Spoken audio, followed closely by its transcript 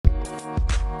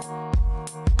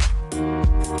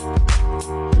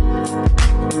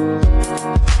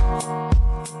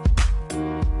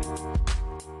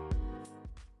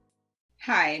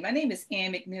Hi, my name is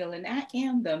Ann McNeil, and I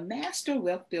am the Master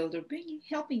Wealth Builder,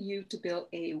 helping you to build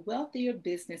a wealthier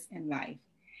business and life.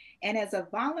 And as a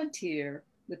volunteer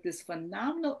with this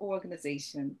phenomenal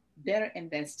organization, Better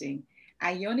Investing,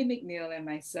 Ione McNeil and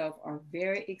myself are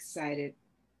very excited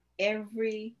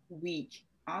every week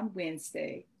on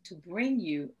Wednesday to bring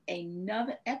you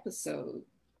another episode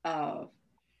of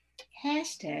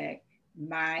hashtag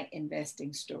My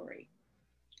Investing Story.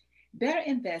 Better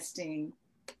Investing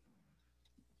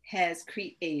has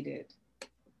created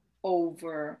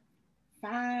over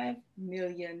 5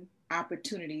 million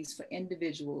opportunities for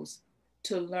individuals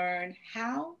to learn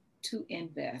how to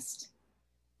invest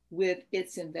with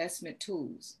its investment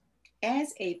tools.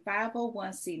 As a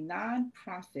 501c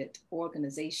nonprofit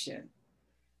organization,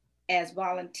 as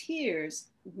volunteers,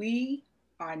 we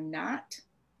are not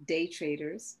day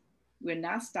traders, we're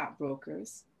not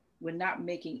stockbrokers, we're not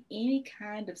making any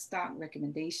kind of stock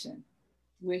recommendation.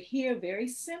 We're here very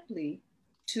simply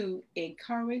to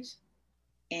encourage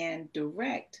and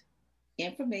direct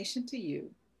information to you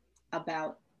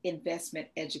about investment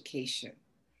education.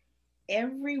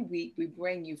 Every week, we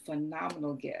bring you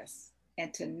phenomenal guests,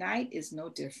 and tonight is no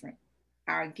different.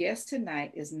 Our guest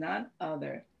tonight is none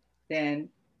other than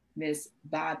Miss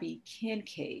Bobby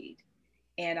Kincaid.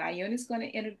 And Ione is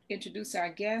going to introduce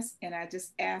our guest, and I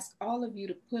just ask all of you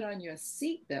to put on your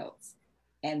seatbelts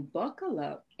and buckle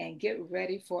up and get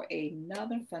ready for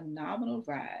another phenomenal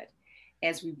ride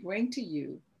as we bring to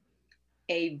you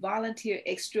a volunteer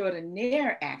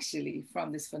extraordinaire, actually,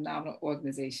 from this phenomenal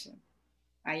organization.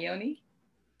 Ione?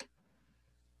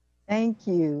 Thank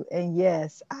you. And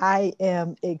yes, I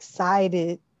am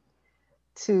excited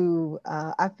to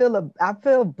I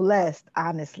feel blessed,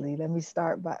 honestly. Let me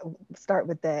start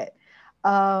with that.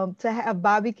 To have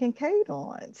Bobby Kincaid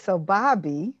on. So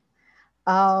Bobby,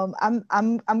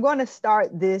 I'm going to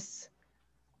start this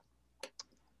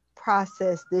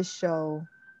process, this show,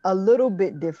 a little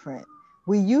bit different.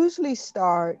 We usually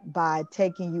start by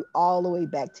taking you all the way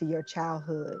back to your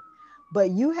childhood,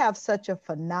 but you have such a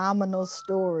phenomenal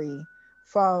story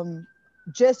from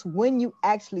just when you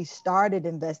actually started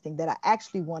investing that I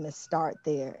actually want to start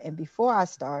there. And before I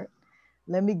start,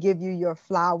 let me give you your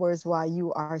flowers while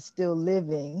you are still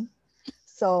living.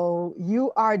 So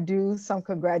you are due some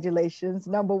congratulations.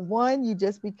 Number one, you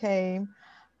just became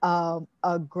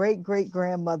a great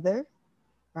grandmother,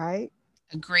 right?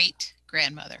 A great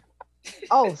grandmother.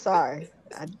 Oh, sorry.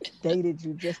 I dated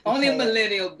you just a Only a tad.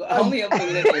 millennial, Uh, only a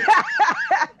millennial.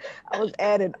 I was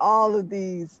adding all of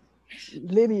these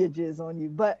lineages on you,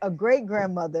 but a great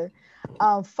grandmother.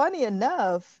 Funny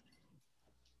enough,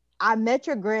 I met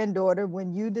your granddaughter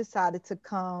when you decided to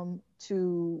come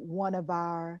to one of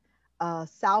our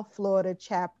South Florida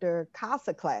chapter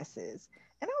CASA classes.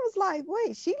 And I was like,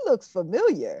 wait, she looks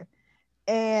familiar.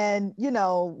 And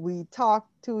we talked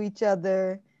to each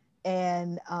other,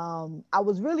 and I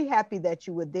was really happy that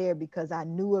you were there because I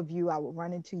knew of you. I would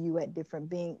run into you at different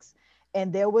binks,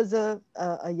 and there was a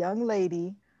young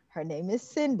lady, her name is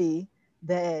Cindy,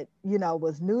 that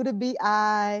was new to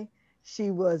BI. She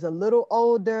was a little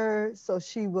older, so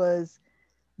she was,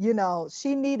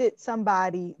 she needed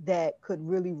somebody that could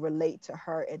really relate to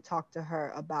her and talk to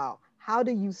her about how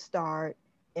do you start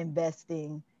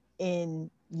investing in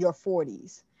your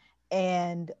 40s.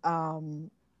 And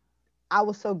I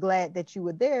was so glad that you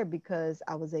were there because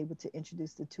I was able to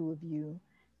introduce the two of you,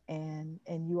 and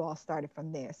you all started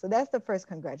from there. So that's the first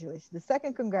congratulations. The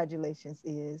second congratulations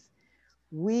is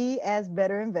we as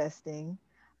Better Investing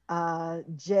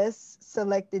just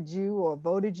selected you or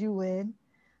voted you in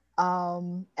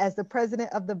as the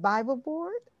president of the Bible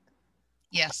board.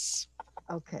 Yes.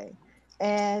 Okay.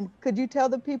 And could you tell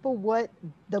the people what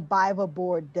the Bible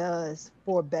board does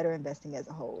for Better Investing as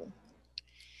a whole?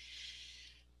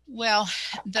 Well,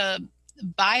 the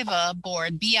BIVA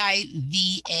board,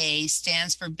 BIVA,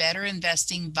 stands for Better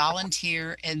Investing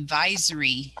Volunteer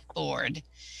Advisory Board.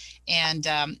 And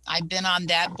I've been on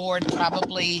that board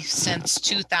probably since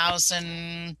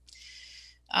 2000,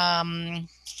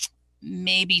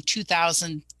 maybe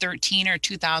 2013 or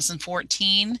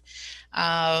 2014,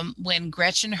 when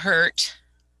Gretchen Hurt,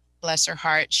 bless her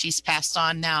heart, she's passed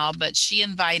on now, but she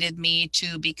invited me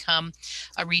to become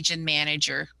a region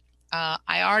manager.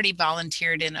 I already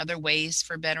volunteered in other ways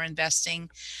for Better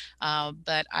Investing,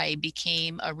 but I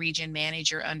became a region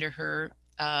manager under her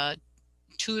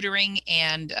tutoring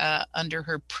and under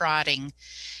her prodding.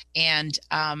 And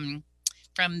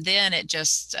from then it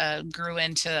just grew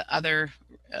into other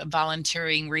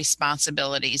volunteering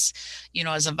responsibilities. You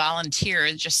know, as a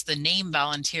volunteer, just the name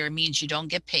volunteer means you don't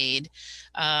get paid,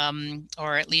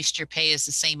 or at least your pay is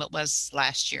the same it was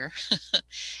last year.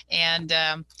 And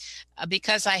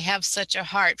because I have such a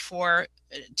heart for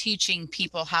teaching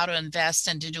people how to invest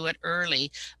and to do it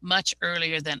early, much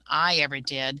earlier than I ever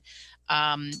did,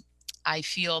 I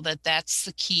feel that that's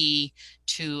the key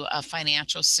to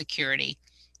financial security.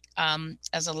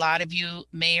 As a lot of you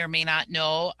may or may not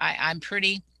know, I'm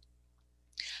pretty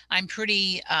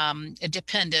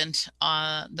dependent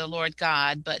on the Lord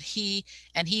God, but He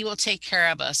will take care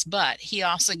of us. But He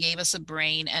also gave us a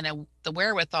brain and the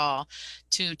wherewithal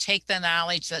to take the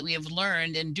knowledge that we have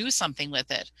learned and do something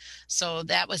with it. So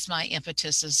that was my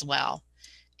impetus as well.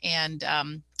 And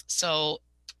so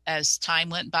as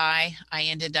time went by, I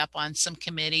ended up on some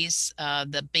committees,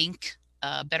 the BINC,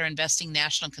 Better Investing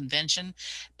National Convention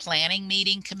Planning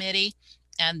Meeting Committee.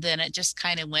 And then it just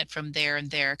kind of went from there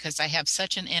and there, because I have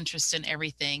such an interest in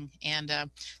everything. And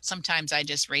sometimes I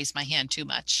just raise my hand too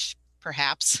much,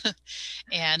 perhaps.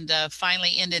 And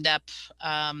finally ended up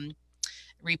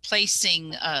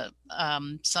replacing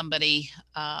somebody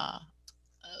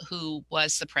who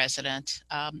was the president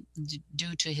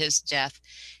due to his death.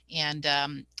 And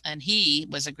he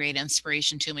was a great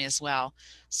inspiration to me as well.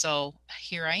 So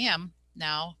here I am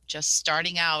now, just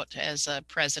starting out as a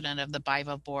president of the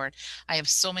BIVA board. I have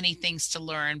so many things to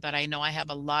learn, but I know I have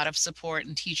a lot of support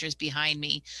and teachers behind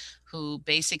me who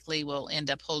basically will end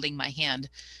up holding my hand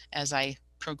as I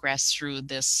progress through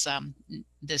this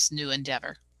new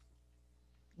endeavor.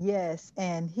 Yes,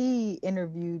 and he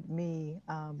interviewed me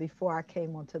before I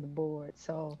came onto the board.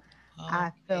 So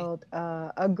I felt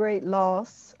a great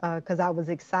loss because I was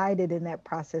excited in that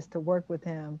process to work with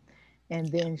him. And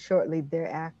then shortly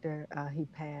thereafter, he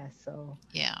passed. So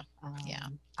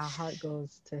our heart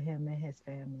goes to him and his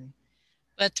family.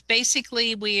 But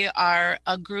basically, we are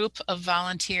a group of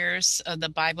volunteers. The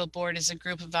BIVA board is a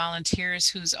group of volunteers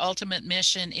whose ultimate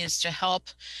mission is to help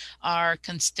our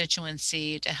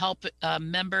constituency, to help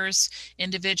members,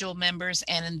 individual members,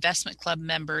 and investment club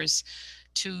members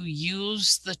to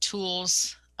use the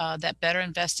tools that Better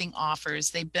Investing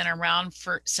offers. They've been around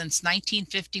since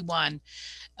 1951.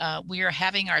 We are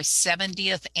having our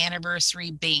 70th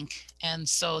anniversary BINC, and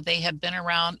so they have been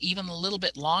around even a little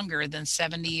bit longer than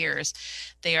 70 years.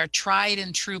 They are tried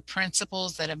and true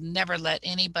principles that have never let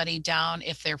anybody down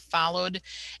if they're followed.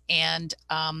 And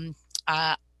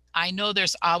I know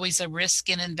there's always a risk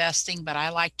in investing, but I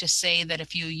like to say that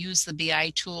if you use the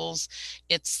BI tools,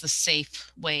 it's the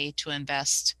safe way to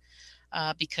invest,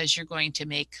 because you're going to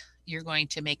make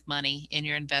money in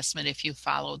your investment if you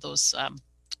follow those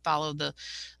follow the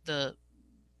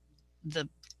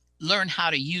learn how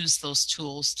to use those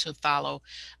tools to follow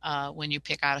when you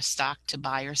pick out a stock to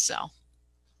buy or sell.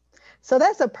 So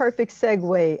that's a perfect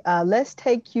segue. Let's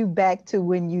take you back to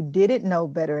when you didn't know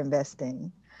Better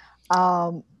Investing.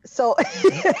 So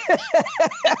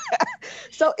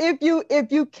if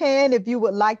you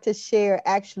would like to share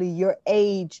actually your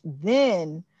age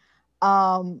then,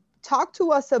 talk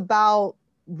to us about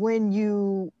when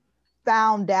you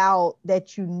found out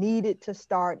that you needed to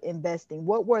start investing.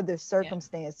 What were the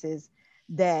circumstances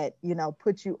that,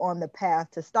 put you on the path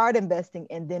to start investing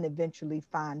and then eventually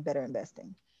find Better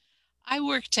Investing? I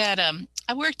worked at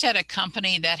a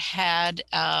company that had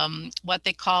what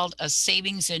they called a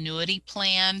savings annuity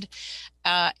plan,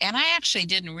 and I actually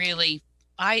didn't really.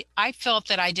 I felt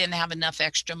that I didn't have enough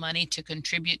extra money to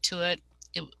contribute to it.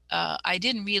 I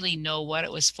didn't really know what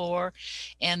it was for,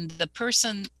 and the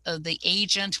person, the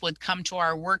agent, would come to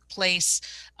our workplace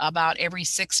about every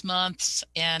 6 months,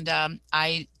 and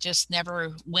I just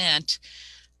never went.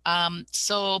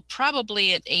 So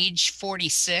probably at age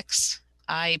 46.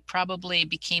 I probably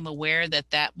became aware that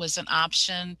that was an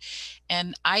option.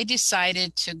 And I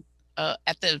decided to,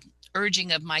 at the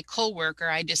urging of my coworker,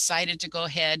 I decided to go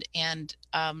ahead and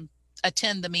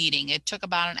attend the meeting. It took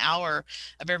about an hour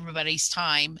of everybody's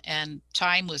time, and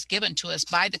time was given to us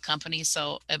by the company.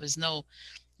 So it was no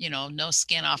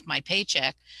skin off my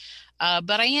paycheck.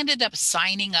 But I ended up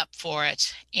signing up for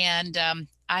it. And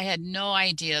I had no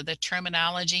idea the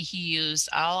terminology he used.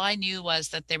 All I knew was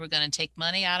that they were going to take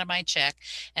money out of my check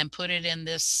and put it in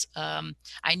this.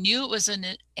 I knew it was an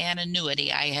annuity.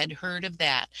 I had heard of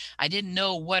that. I didn't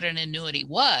know what an annuity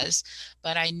was,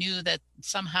 but I knew that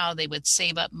somehow they would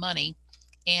save up money.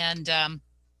 And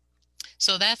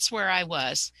so that's where I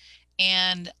was.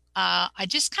 And I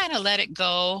just kind of let it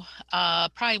go.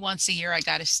 Probably once a year, I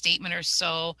got a statement or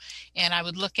so, and I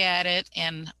would look at it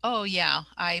and, oh yeah,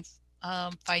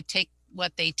 if I take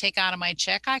what they take out of my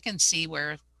check, I can see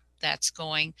where that's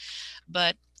going.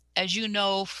 But as you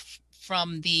know,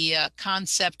 from the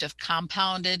concept of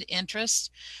compounded interest,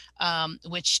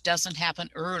 which doesn't happen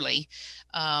early.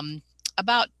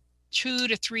 About 2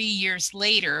 to 3 years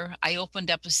later, I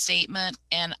opened up a statement,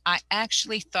 and I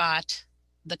actually thought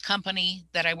the company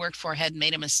that I worked for had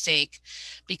made a mistake,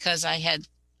 because I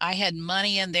had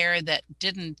money in there that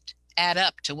didn't add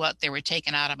up to what they were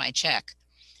taking out of my check.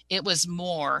 It was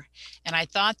more, and I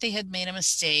thought they had made a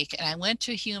mistake. And I went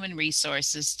to human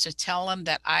resources to tell them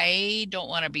that I don't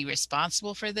want to be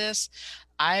responsible for this.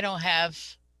 I don't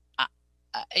have,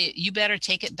 you better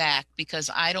take it back, because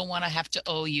I don't want to have to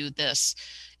owe you this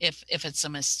if it's a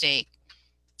mistake.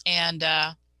 And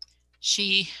the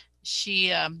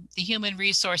human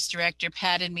resource director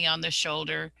patted me on the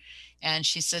shoulder, and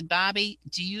she said, "Bobby,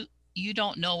 you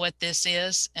don't know what this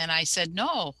is?" And I said,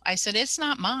 "No." I said, "It's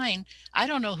not mine. I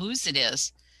don't know whose it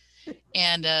is."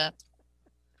 And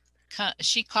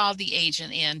she called the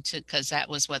agent in because that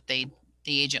was what the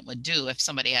agent would do if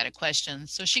somebody had a question.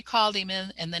 So she called him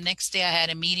in, and the next day I had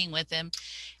a meeting with him,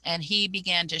 and he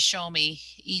began to show me.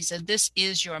 He said, "This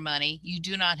is your money. You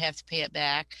do not have to pay it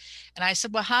back." And I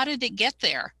said, "Well, how did it get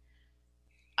there?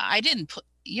 I didn't put,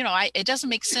 it doesn't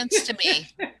make sense to me."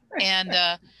 And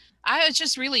I was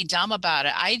just really dumb about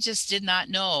it. I just did not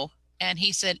know. And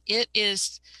he said, "It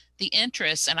is the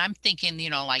interest." And I'm thinking,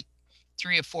 like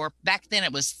 3 or 4, back then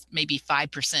it was maybe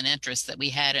 5% interest that we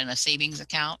had in a savings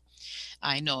account.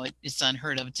 I know it's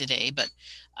unheard of today, but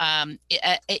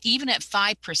even at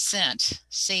 5%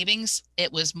 savings,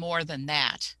 it was more than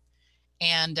that.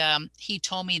 And he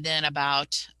told me then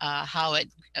about how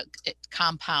it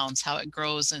compounds, how it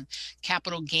grows, and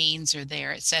capital gains are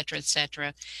there, et cetera, et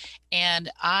cetera.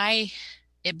 And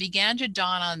it began to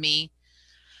dawn on me,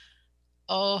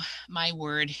 oh my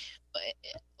word,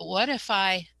 what if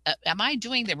am I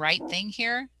doing the right thing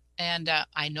here? And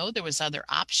I know there was other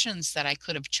options that I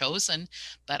could have chosen,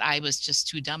 but I was just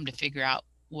too dumb to figure out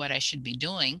what I should be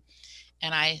doing.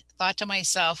 And I thought to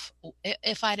myself,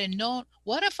 if I'd have known,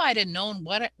 what if I'd have known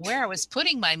where I was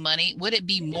putting my money? Would it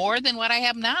be more than what I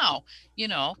have now?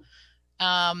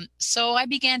 So I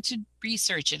began to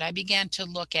research it. I began to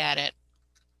look at it.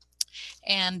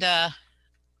 And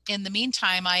in the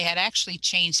meantime, I had actually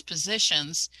changed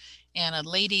positions, and a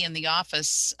lady in the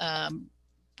office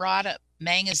brought a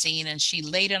magazine, and she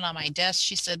laid it on my desk.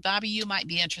 She said, "Bobby, you might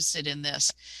be interested in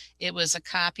this." It was a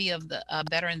copy of the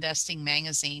Better Investing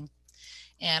magazine.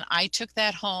 And I took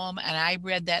that home, and I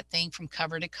read that thing from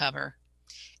cover to cover.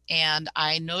 And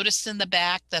I noticed in the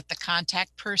back that the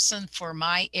contact person for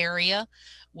my area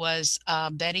was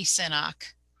Betty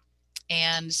Sinnock.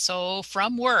 And so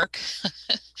from work,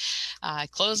 I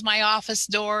closed my office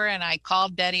door, and I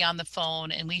called Betty on the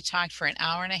phone, and we talked for an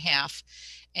hour and a half.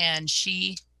 And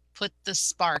she put the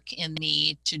spark in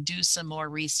me to do some more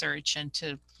research and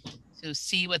to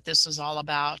see what this was all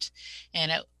about.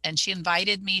 And she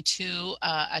invited me to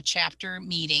a chapter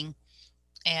meeting.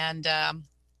 And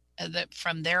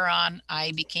from there on,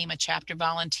 I became a chapter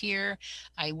volunteer.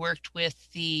 I worked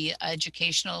with the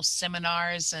educational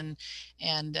seminars and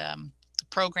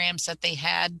programs that they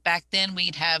had. Back then,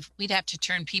 we'd have to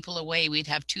turn people away. We'd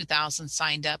have 2,000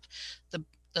 signed up.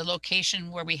 The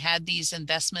location where we had these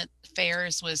investment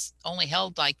fairs was only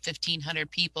held like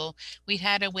 1,500 people. We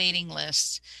had a waiting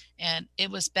list, and it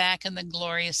was back in the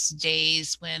glorious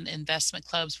days when investment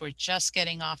clubs were just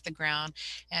getting off the ground.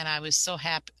 And I was so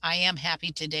happy. I am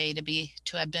happy today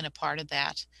to have been a part of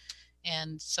that.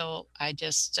 And so I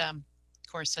just, of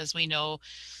course, as we know,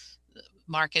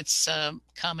 markets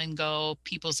come and go,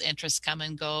 people's interests come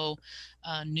and go,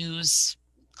 news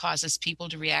causes people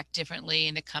to react differently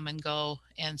and to come and go.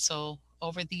 And so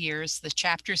over the years, the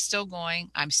chapter is still going.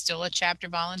 I'm still a chapter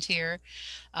volunteer.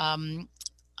 And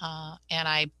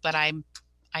I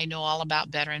know all about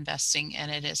Better Investing,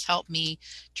 and it has helped me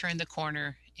turn the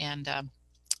corner. And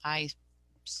I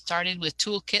started with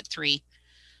Toolkit 3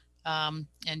 and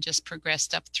just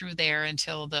progressed up through there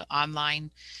until the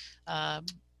online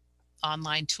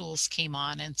tools came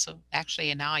on. And so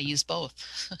actually, and now I use both.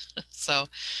 So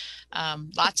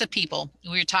lots of people.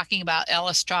 We were talking about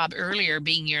Ella Straub earlier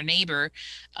being your neighbor,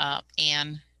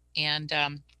 and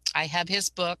I have his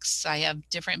books. I have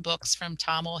different books from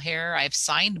Tom O'Hare. I've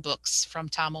signed books from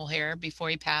Tom O'Hare before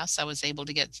he passed. I was able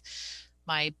to get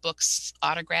my books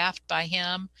autographed by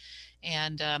him.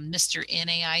 And Mr.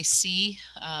 NAIC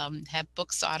have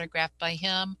books autographed by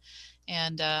him.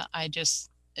 And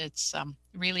it's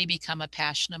really become a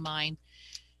passion of mine.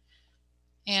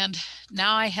 And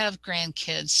now I have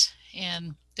grandkids,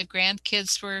 and the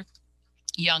grandkids were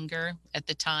younger at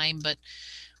the time, but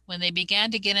when they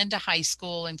began to get into high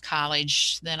school and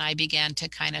college, then I began to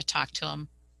kind of talk to them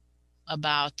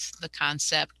about the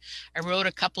concept. I wrote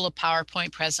a couple of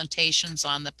PowerPoint presentations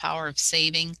on the power of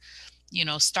saving.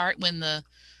 Start when the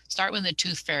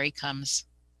tooth fairy comes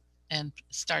and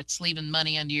starts leaving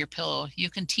money under your pillow. You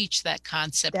can teach that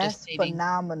concept of That's saving.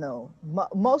 phenomenal.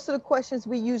 Most of the questions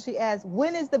we usually ask,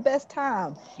 when is the best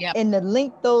time? Yep. And to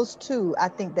link those two, I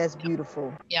think that's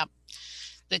beautiful. Yep.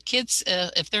 The kids,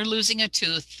 if they're losing a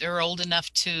tooth, they're old enough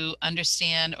to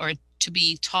understand or to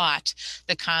be taught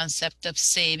the concept of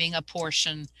saving a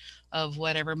portion of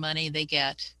whatever money they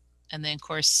get. And then, of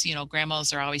course,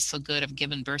 grandmas are always so good of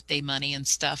giving birthday money and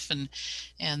stuff.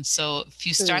 And so if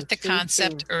you start the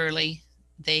concept early,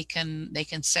 they can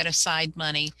set aside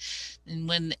money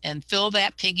and fill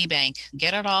that piggy bank,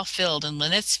 get it all filled. And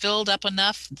when it's filled up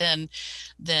enough, then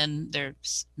they're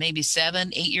maybe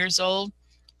 7, 8 years old,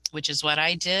 which is what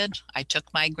I did. I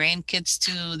took my grandkids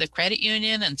to the credit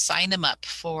union and signed them up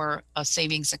for a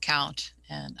savings account.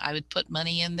 And I would put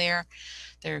money in there,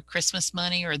 their Christmas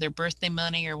money or their birthday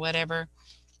money or whatever,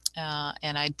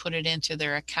 and I'd put it into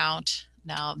their account.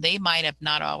 Now, they might have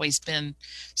not always been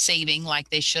saving like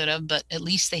they should have, but at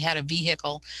least they had a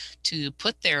vehicle to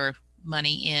put their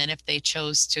money in if they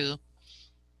chose to.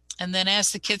 And then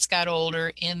as the kids got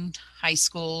older in high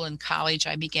school and college,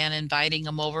 I began inviting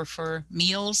them over for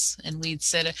meals, and we'd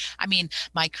sit. I mean,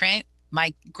 my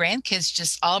grandkids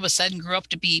just all of a sudden grew up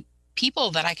to be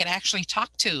people that I could actually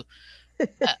talk to,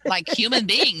 like human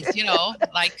beings,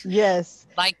 like yes,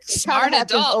 like smart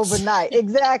adults overnight.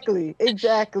 Exactly.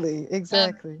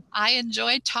 I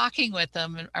enjoyed talking with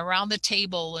them around the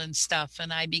table and stuff,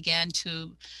 and I began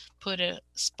to put a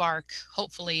spark.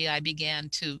 Hopefully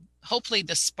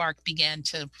the spark began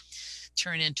to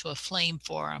turn into a flame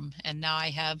for them. And now I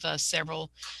have several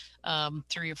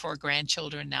 3 or 4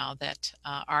 grandchildren now that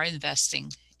are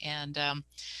investing, and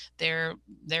they're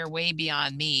way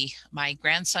beyond me. My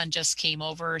grandson just came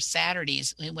over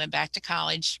Saturdays. He went back to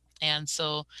college, and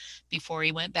so before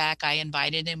he went back, I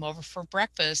invited him over for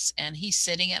breakfast, and he's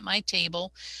sitting at my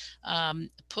table,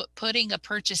 putting a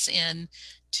purchase in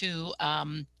to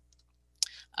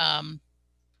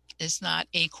it's not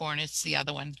Acorn, it's the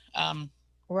other one,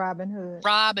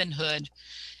 Robinhood.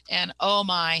 And oh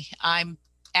my, I'm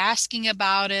asking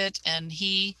about it, and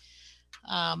he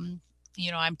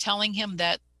I'm telling him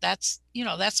that's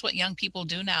what young people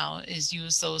do now, is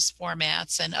use those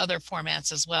formats and other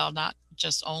formats as well, not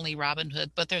just only Robinhood,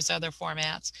 but there's other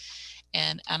formats.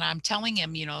 And I'm telling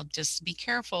him, just be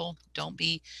careful. Don't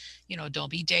be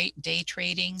day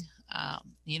trading.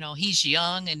 He's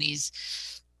young, and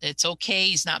it's okay.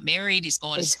 He's not married. He's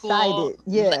going to school.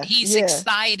 Yeah. He's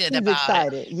excited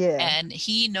about it. Yeah. And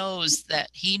he knows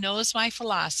my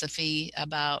philosophy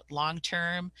about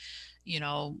long-term,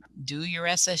 do your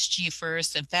SSG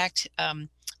first. In fact,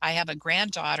 I have a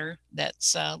granddaughter that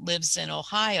lives in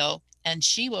Ohio, and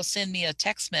she will send me a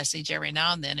text message every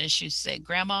now and then, and she say,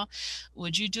 "Grandma,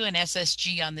 would you do an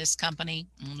SSG on this company?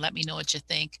 Let me know what you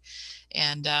think."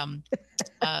 And and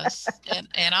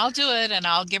I'll do it, and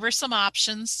I'll give her some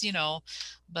options,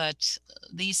 but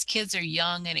these kids are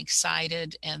young and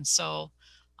excited, and so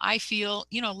I feel,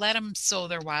 let them sow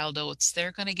their wild oats.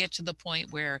 They're going to get to the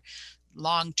point where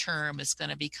long term is going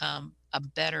to become a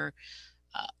better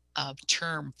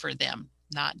term for them,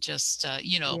 not just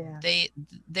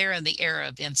they're in the era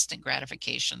of instant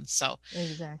gratification. So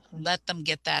exactly, let them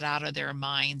get that out of their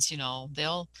minds.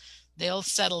 They'll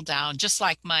settle down, just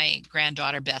like my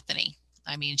granddaughter Bethany.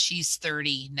 I mean, she's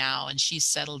 30 now, and she's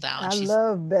settled down. I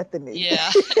love Bethany.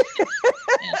 Yeah.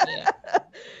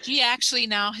 She actually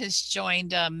now has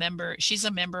joined she's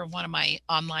a member of one of my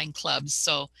online clubs.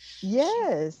 So she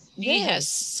has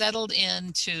settled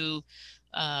into,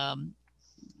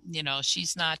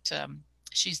 she's not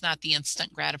the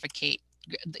instant gratification.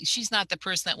 She's not the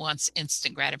person that wants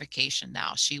instant gratification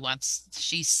now. She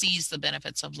sees the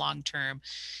benefits of long term,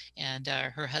 and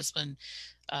her husband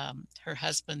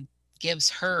gives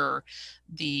her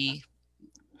the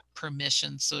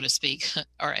permission, so to speak,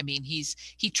 or I mean, he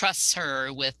trusts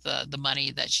her with the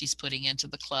money that she's putting into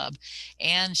the club.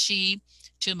 And she,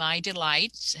 to my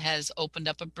delight, has opened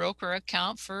up a broker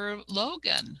account for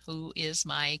Logan, who is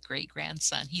my great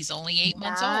grandson. He's only 8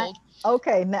 months old.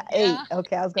 Okay, now 8.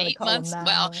 Okay, I was going to call him 9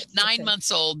 months. 9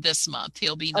 months old this month.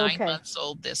 He'll be 9 months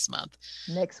old this month.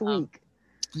 Next week.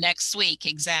 Next week,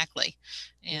 exactly.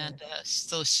 And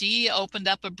so she opened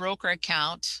up a broker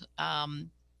account,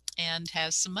 and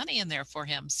has some money in there for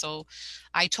him. So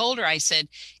I told her, I said,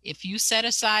 if you set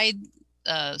aside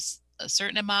a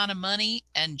certain amount of money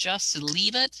and just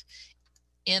leave it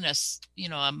in a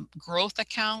growth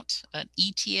account, an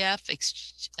ETF,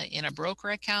 in a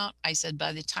broker account, I said,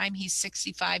 by the time he's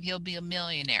 65, he'll be a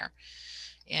millionaire.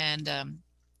 And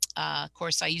of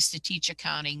course, I used to teach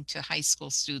accounting to high school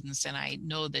students, and I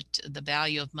know that the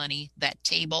value of money, that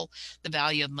table, the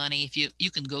value of money, if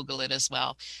you can Google it as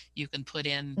well, you can put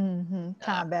in, Mm-hmm. uh,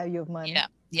 Time value of money. yeah,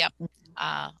 yep.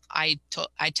 I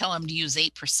tell them to use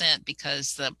 8%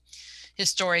 because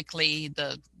historically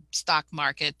the stock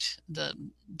market, the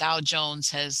Dow Jones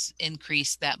has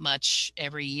increased that much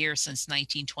every year since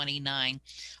 1929,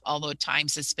 although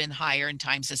times it's been higher and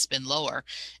times it's been lower.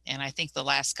 And I think the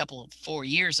last couple of 4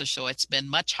 years or so, it's been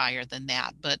much higher than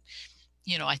that. But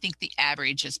I think the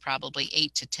average is probably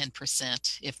 8 to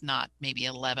 10%, if not maybe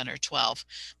 11 or 12.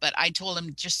 But I told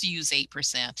him just to use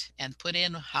 8% and put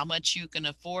in how much you can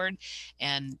afford,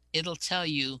 and it'll tell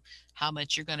you how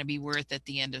much you're going to be worth at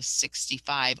the end of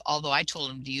 65. Although I told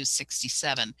him to use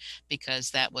 67 because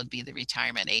that would be the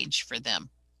retirement age for them.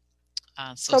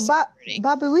 Social So, Security.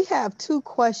 Bobby, we have two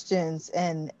questions,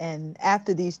 and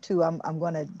after these two, I'm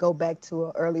going to go back to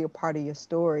an earlier part of your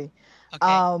story.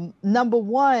 Okay. Number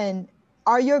one,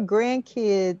 are your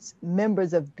grandkids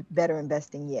members of Better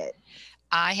Investing yet?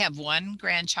 I have one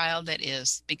grandchild that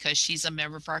is, because she's a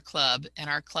member of our club, and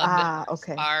our club Ah, members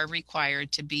okay. are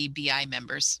required to be BI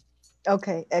members.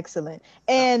 Okay, excellent.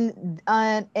 So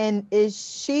And is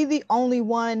she the only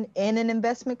one in an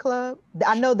investment club?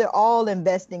 I know they're all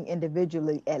investing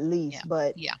individually at yeah, least,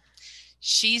 but yeah.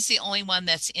 She's the only one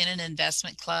that's in an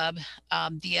investment club.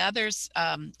 The others,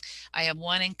 I have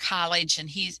one in college, and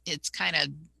it's kind of,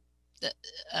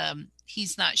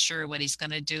 he's not sure what he's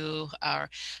going to do or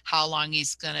how long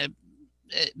he's going to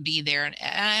be there. And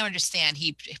I understand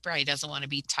he probably doesn't want to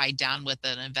be tied down with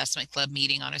an investment club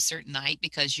meeting on a certain night,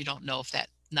 because you don't know if that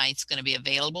night's going to be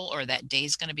available or that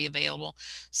day's going to be available.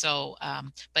 So,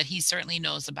 but he certainly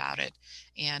knows about it,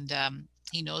 and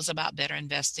he knows about better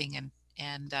investing,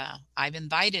 and I've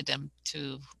invited him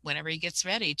to, whenever he gets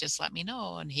ready, just let me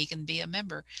know and he can be a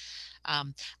member.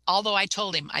 Um, Although I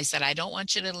told him, I said, I don't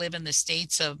want you to live in the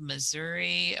states of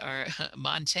Missouri or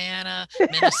Montana,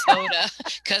 Minnesota,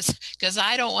 because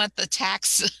I don't want the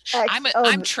tax. X,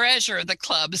 I'm treasurer of the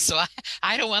club, so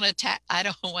I don't want I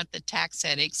don't want the tax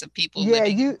headaches of people yeah,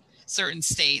 living in certain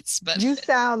states. But you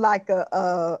sound like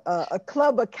a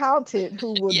club accountant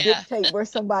who will yeah, dictate where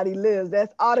somebody lives.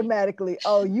 That's automatically,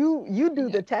 oh, you do yeah,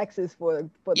 the taxes for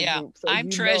the yeah. group, so you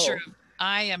know.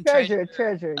 I am treasurer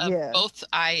Treasure, of yeah. both.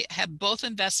 I have both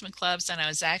investment clubs, and I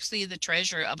was actually the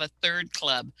treasurer of a third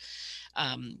club.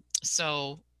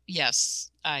 So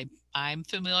yes, I'm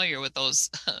familiar with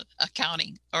those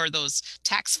accounting or those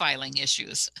tax filing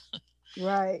issues.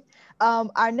 Right.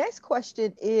 Our next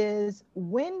question is,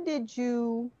 when did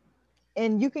you,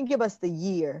 and you can give us the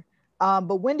year,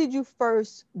 but when did you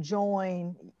first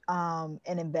join an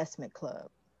investment club?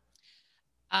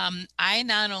 I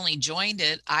not only joined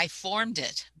it, I formed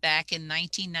it back in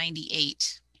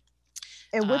 1998.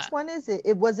 And Uh, which one is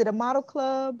it? Was it a model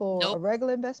club or a nope,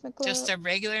 regular investment just club? a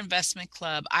regular investment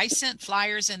club. I sent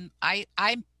flyers, and I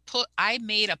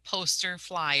made a poster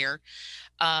flyer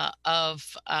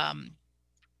of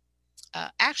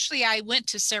actually, I went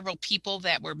to several people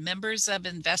that were members of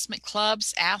investment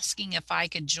clubs asking if I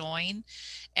could join,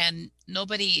 and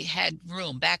nobody had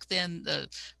room. Back then, the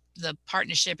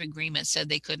partnership agreement said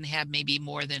they couldn't have maybe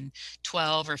more than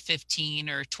 12 or 15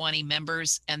 or 20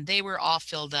 members, and they were all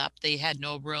filled up. They had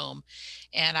no room.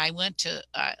 And I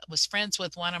was friends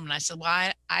with one of them, and I said,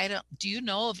 well, I don't, do you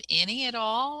know of any at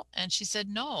all? And she said,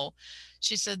 no.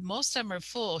 She said, most of them are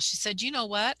full. She said, you know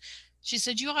what? She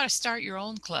said, you ought to start your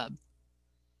own club.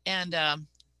 And I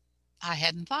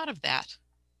hadn't thought of that.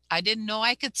 I didn't know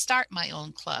I could start my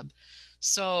own club.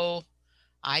 So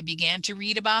I began to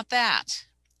read about that.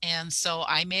 And so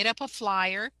I made up a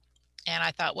flyer, and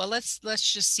I thought, well, let's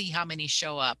just see how many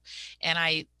show up. And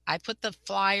I put the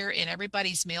flyer in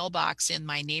everybody's mailbox in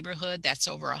my neighborhood. That's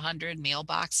over 100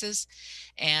 mailboxes.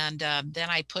 And then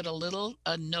I put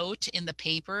a note in the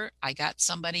paper. I got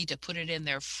somebody to put it in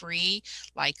there free,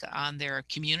 like on their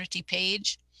community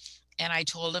page. And I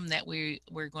told them that we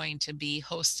were going to be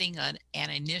hosting an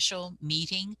initial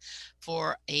meeting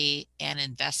for an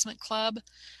investment club.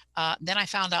 Then I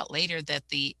found out later that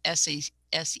the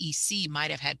SEC might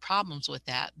have had problems with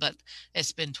that, but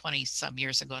it's been 20 some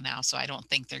years ago now, so I don't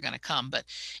think they're going to come. But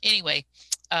anyway,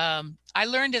 I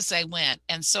learned as I went.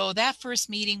 And so that first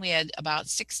meeting, we had about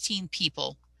 16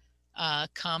 people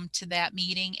come to that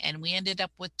meeting, and we ended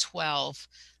up with 12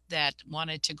 that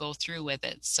wanted to go through with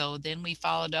it. So then we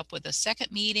followed up with a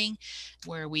second meeting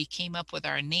where we came up with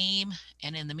our name.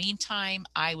 And in the meantime,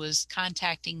 I was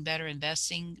contacting Better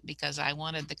Investing because I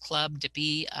wanted the club to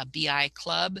be a BI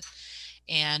club.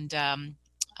 And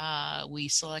we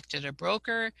selected a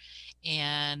broker,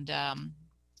 and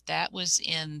That was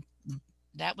in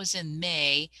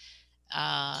May.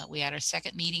 We had our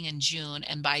second meeting in June,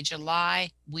 and by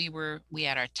July we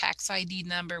had our tax ID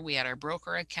number, we had our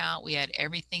broker account, we had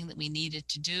everything that we needed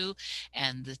to do,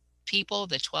 and the people,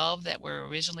 the 12 that were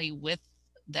originally with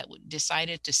that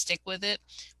decided to stick with it,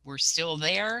 were still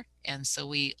there, and so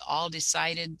we all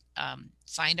decided,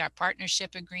 signed our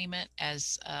partnership agreement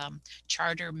as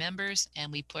charter members,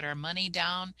 and we put our money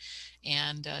down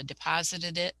and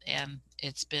deposited it, and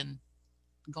it's been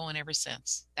going ever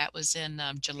since. That was in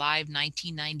July of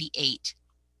 1998.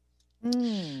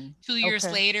 2 years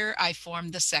Okay. later, I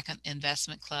formed the second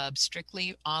investment club,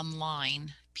 strictly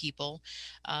online people.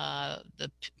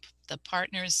 The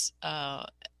partners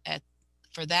at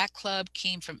for that club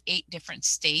came from 8 different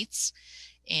states,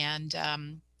 and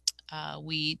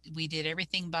we did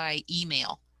everything by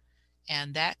email.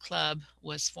 And that club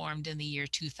was formed in the year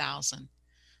 2000.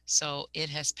 So it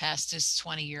has passed its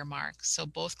 20-year mark. So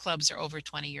both clubs are over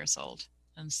 20 years old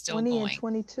and still 20 and going.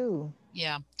 22.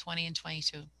 Yeah, 20 and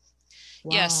 22.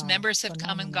 Yes, Wow, members have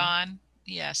come and phenomenal. gone.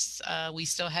 Yes, we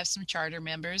still have some charter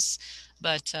members,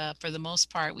 but for the most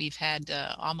part, we've had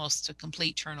almost a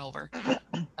complete turnover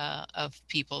of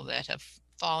people that have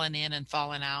fallen in and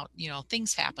fallen out.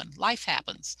 Things happen, life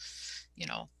happens, you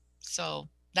know, so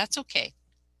that's okay.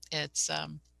 It's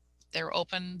they're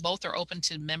open, both are open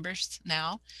to members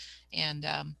now, and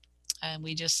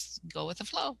we just go with the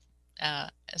flow,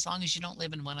 as long as you don't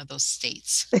live in one of those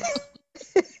states.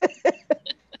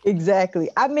 Exactly.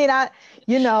 I mean, I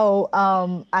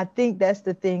think that's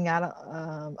the thing. I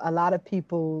don't. A lot of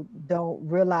people don't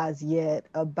realize yet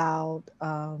about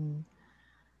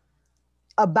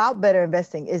better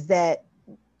investing is that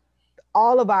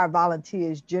all of our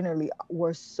volunteers generally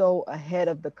were so ahead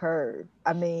of the curve.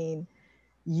 I mean,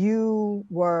 you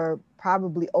were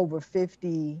probably over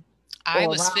 50 I or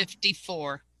was around,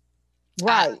 54. uh,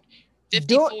 right. Dur-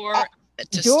 54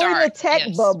 to During the start. tech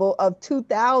Yes. bubble of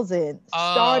 2000,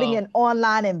 starting Oh, an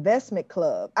online investment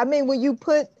club. I mean, when you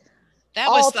put that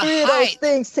all was the three of those height.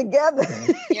 things together.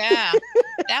 Yeah,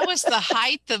 that was the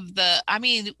height of the, I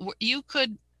mean, you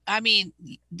could, I mean,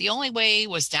 the only way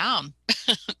was down,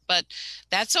 but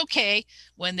that's okay.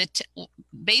 When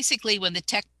basically when the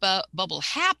tech bubble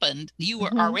happened, you were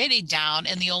Mhm. already down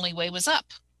and the only way was up.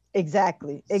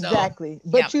 Exactly, So, exactly.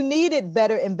 yeah, But you needed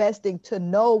better investing to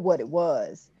know what it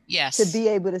was, to yes, be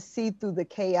able to see through the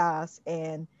chaos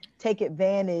and take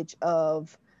advantage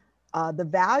of the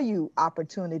value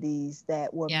opportunities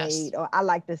that were yes, made. Or I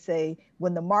like to say,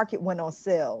 when the market went on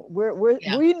sale,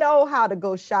 yeah, we know how to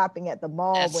go shopping at the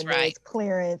mall that's when right. there's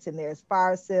clearance and there's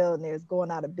fire sale and there's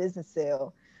going out of business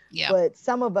sale. Yeah. But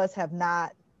some of us have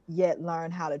not yet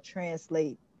learned how to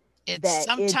translate It's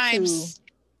that into. sometimes,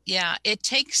 yeah, it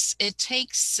takes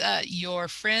your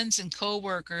friends and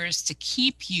coworkers to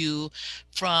keep you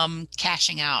from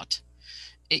cashing out.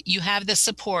 You have the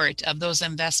support of those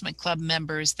investment club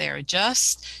members there.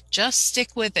 Just stick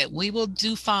with it. We will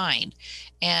do fine.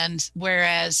 And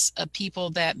whereas people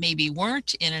that maybe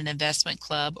weren't in an investment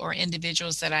club, or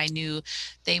individuals that I knew,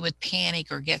 they would panic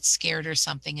or get scared or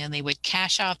something, and they would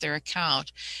cash out their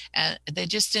account, and they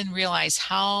just didn't realize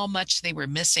how much they were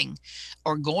missing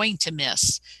or going to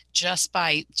miss just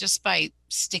by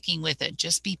sticking with it.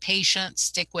 Just be patient,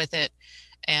 stick with it,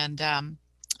 and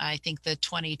I think the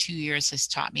 22 years has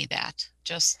taught me that.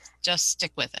 Just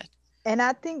stick with it. And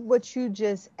I think what you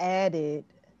just added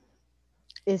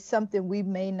is something we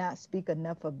may not speak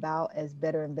enough about as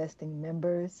better investing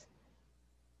members,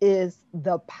 is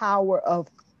the power of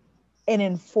an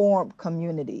informed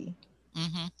community.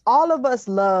 Hmm. All of us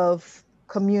love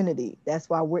community. That's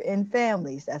why we're in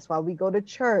families. That's why we go to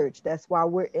church. That's why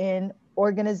we're in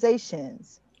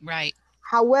organizations. Right.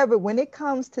 However, when it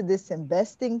comes to this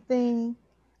investing thing,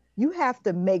 you have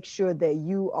to make sure that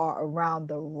you are around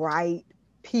the right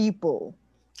people,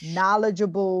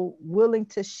 knowledgeable, willing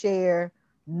to share,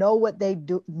 know what they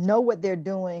do, know what they're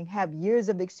doing, have years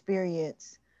of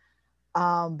experience.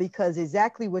 Because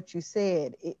exactly what you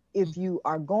said, if you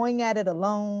are going at it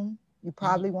alone, you Hmm.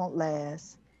 probably won't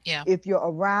last. Yeah. If you're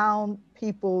around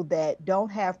people that don't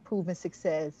have proven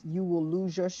success, you will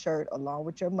lose your shirt along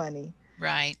with your money.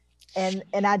 Right. And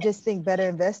I just think better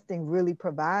investing really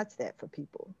provides that for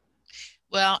people.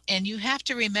 Well, and you have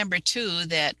to remember too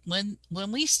that when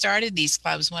we started these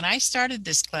clubs, when I started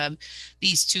this club,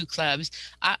 these two clubs,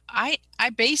 I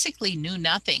basically knew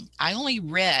nothing. I only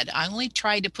read. I only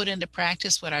tried to put into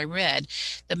practice what I read.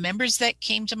 The members that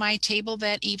came to my table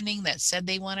that evening that said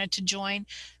they wanted to join,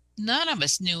 none of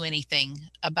us knew anything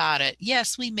about it.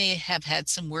 Yes, we may have had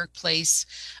some workplace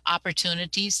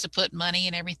opportunities to put money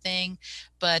and everything,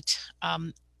 but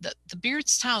the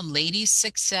Beardstown ladies'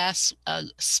 success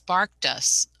sparked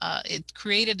us. It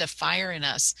created a fire in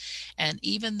us. And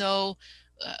even though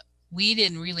we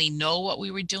didn't really know what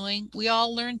we were doing, we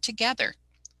all learned together.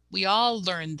 We all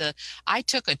learned I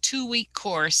took a 2-week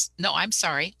course. No, I'm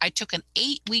sorry. I took an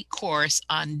 8-week course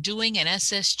on doing an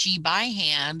SSG by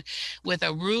hand with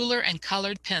a ruler and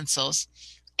colored pencils,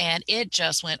 and it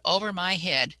just went over my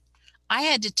head. I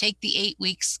had to take the 8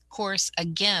 weeks course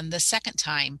again the second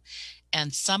time,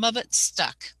 and some of it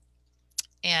stuck.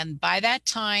 And by that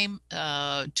time,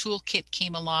 Toolkit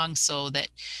came along so that,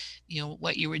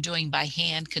 what you were doing by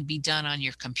hand could be done on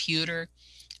your computer.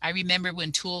 I remember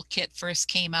when Toolkit first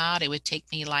came out, it would take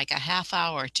me like a half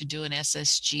hour to do an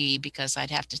SSG because I'd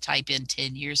have to type in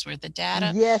 10 years worth of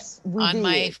data. Yes, we on did.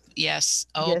 my yes,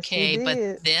 okay. Yes, we But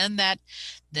did.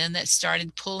 then that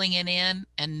started pulling it in,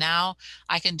 and now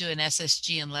I can do an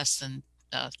SSG in less than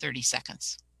 30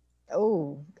 seconds.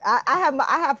 Oh, I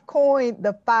have coined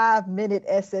the 5-minute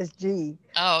SSG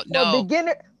Oh, for no.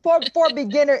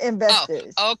 beginner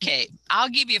investors. Oh, okay. I'll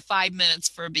give you 5 minutes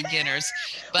for beginners.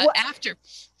 But Well, after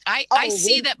I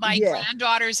see that my yeah,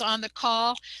 granddaughter's on the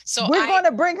call. So we're going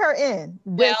to bring her in.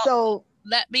 well, So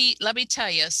let me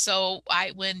tell you. So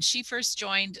when she first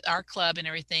joined our club and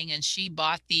everything, and she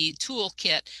bought the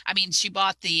toolkit, she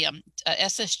bought the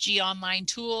SSG online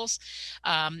tools.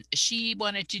 She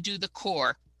wanted to do the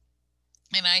core.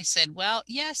 And I said, well,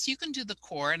 yes, you can do the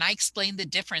core. And I explained the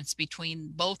difference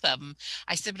between both of them.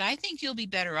 I said, but I think you'll be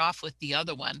better off with the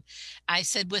other one. I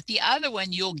said, with the other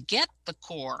one, you'll get the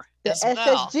core the as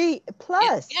well. SSG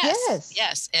plus,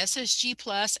 Yes, SSG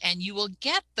plus, and you will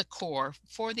get the core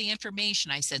for the information.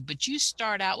 I said, but you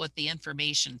start out with the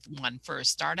information one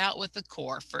first. Start out with the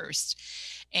core first.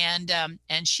 And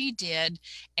she did.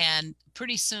 And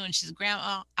pretty soon she said,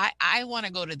 Grandma, I want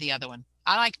to go to the other one.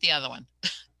 I like the other one.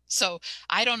 So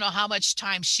I don't know how much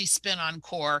time she spent on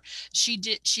core. She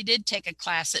did take a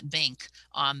class at Bink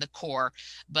on the core,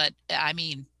 but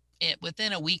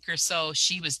within a week or so,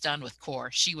 she was done with core.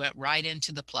 She went right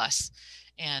into the plus,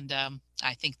 and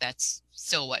I think that's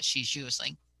still what she's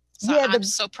using. So yeah, I'm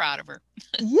so proud of her.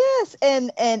 yes,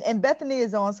 and Bethany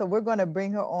is on, so we're going to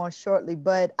bring her on shortly.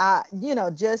 But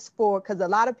just because a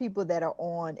lot of people that are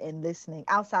on and listening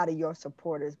outside of your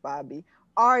supporters, Bobbi,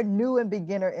 are new and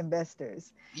beginner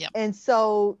investors. Yep. And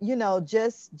so,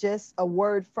 just a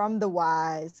word from the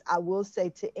wise, I will say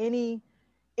to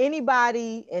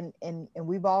anybody, and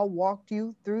we've all walked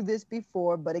you through this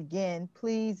before, but again,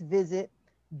 please visit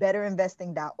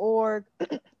betterinvesting.org.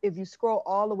 If you scroll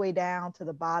all the way down to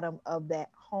the bottom of that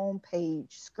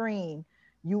homepage screen,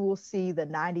 you will see the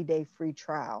 90-day free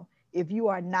trial. If you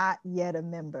are not yet a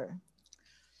member,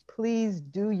 please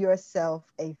do yourself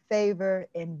a favor,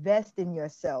 invest in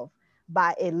yourself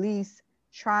by at least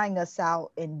trying us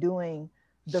out and doing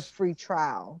the free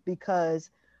trial, because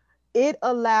it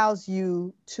allows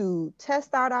you to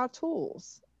test out our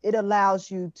tools. It allows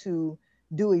you to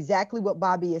do exactly what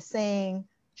Bobbi is saying,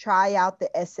 try out the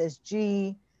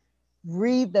SSG,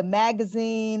 read the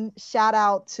magazine. Shout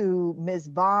out to Ms.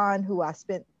 Vaughn, who I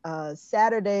spent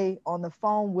Saturday on the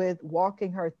phone with,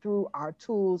 walking her through our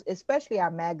tools, especially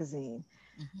our magazine.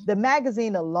 Mm-hmm. The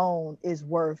magazine alone is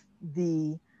worth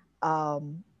the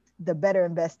Better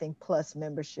Investing Plus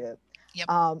membership. Yep.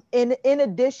 In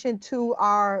addition to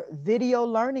our video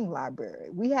learning library,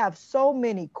 we have so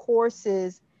many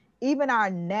courses, even our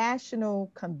national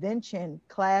convention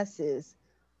classes,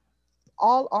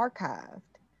 all archived.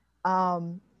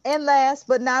 And last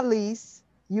but not least,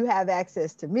 you have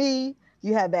access to me,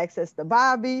 you have access to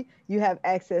Bobbi, you have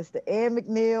access to Ann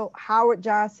McNeil, Howard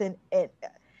Johnson, and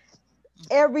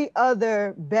every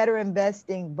other Better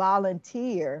Investing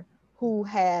volunteer who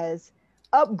has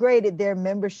upgraded their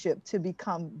membership to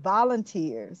become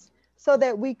volunteers so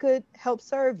that we could help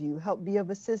serve you, help be of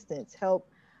assistance, help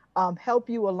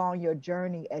you along your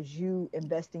journey as you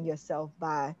invest in yourself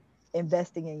by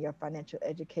investing in your financial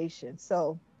education.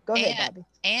 So go ahead, Bobbi.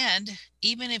 And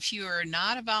even if you are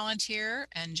not a volunteer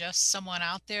and just someone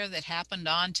out there that happened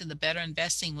on to the Better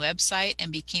Investing website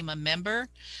and became a member,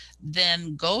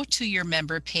 then go to your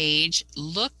member page,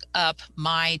 look up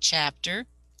my chapter,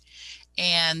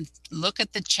 and look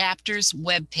at the chapter's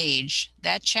webpage.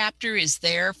 That chapter is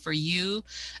there for you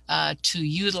to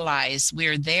utilize.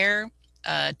 We're there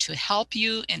to help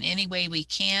you in any way we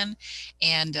can.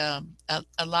 And a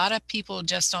lot of people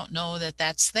just don't know that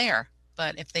that's there.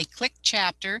 But if they click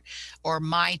chapter or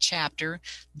my chapter,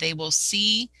 they will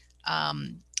see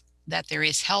that there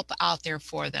is help out there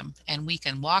for them, and we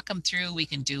can walk them through. We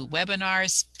can do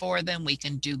webinars for them. We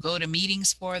can do go to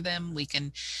meetings for them. We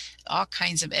can all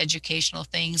kinds of educational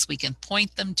things. We can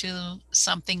point them to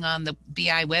something on the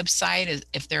BI website.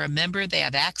 If they're a member, they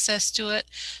have access to it.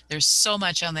 There's so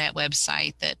much on that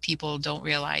website that people don't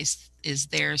realize is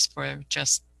theirs for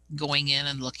just going in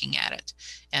and looking at it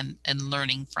and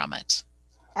learning from it.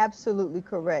 Absolutely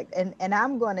correct. And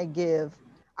I'm going to give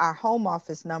our home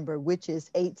office number, which is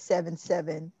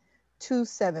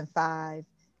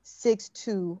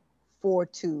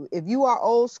 877-275-6242. If you are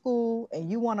old school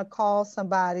and you want to call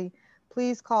somebody,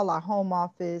 please call our home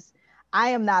office. I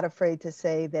am not afraid to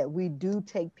say that we do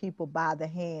take people by the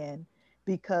hand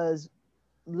because,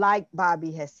 like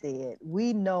Bobby has said,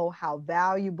 we know how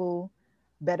valuable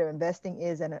Better Investing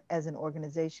is as an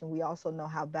organization. We also know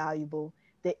how valuable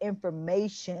the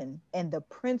information and the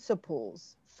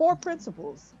principles, 4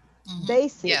 principles,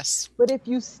 basic. Yes. But if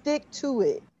you stick to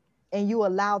it and you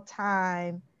allow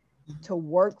time to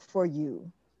work for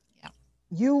you,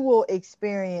 you will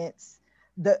experience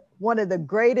one of the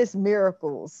greatest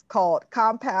miracles called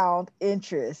compound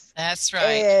interest. That's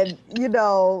right. And you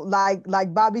know, like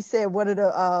Bobby said, one of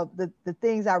the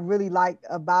things I really liked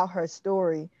about her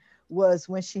story was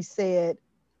when she said,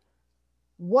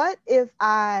 what if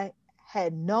I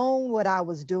had known what I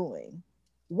was doing?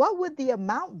 What would the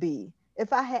amount be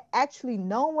if I had actually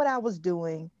known what I was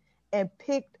doing and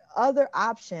picked other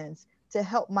options to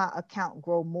help my account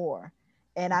grow more?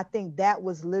 And I think that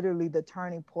was literally the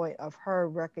turning point of her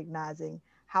recognizing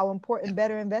how important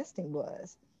Better Investing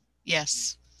was.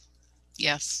 Yes.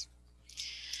 Yes.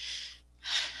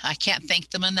 I can't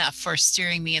thank them enough for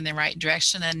steering me in the right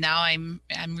direction. And now I'm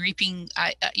reaping.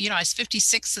 I was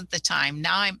 56 at the time.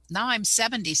 Now I'm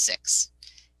 76,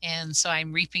 and so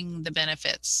I'm reaping the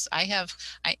benefits.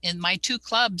 In my 2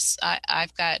 clubs,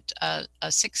 I've got a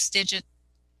 6-digit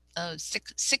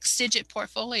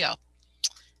portfolio,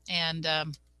 and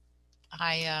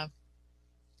I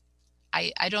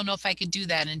don't know if I could do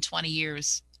that in 20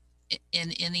 years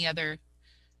in any other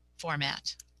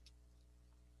format.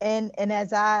 And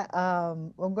as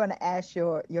I'm going to ask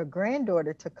your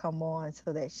granddaughter to come on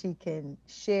so that she can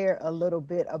share a little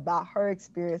bit about her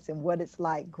experience and what it's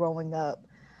like growing up,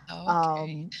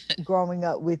 growing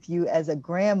up with you as a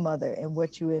grandmother and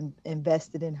what you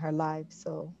invested in her life.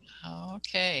 So,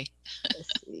 okay. Let's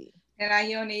see. And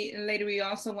Ione, later we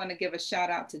also want to give a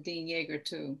shout out to Dean Yeager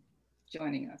too,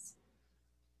 joining us.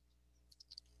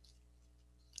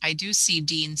 I do see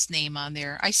Dean's name on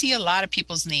there. I see a lot of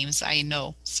people's names I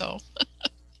know. So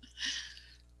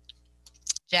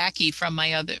Jackie from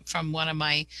one of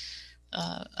my,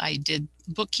 I did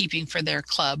bookkeeping for their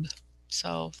club.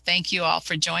 So thank you all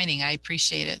for joining. I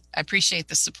appreciate it. I appreciate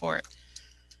the support.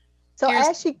 So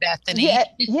here's Bethany.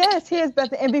 Yes, here's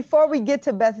Bethany. And before we get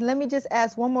to Bethany, let me just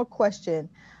ask one more question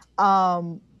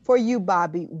for you,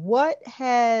 Bobby. What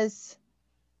has,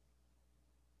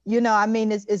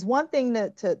 it's one thing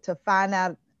to find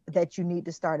out that you need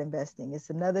to start investing. It's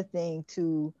another thing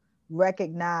to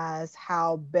recognize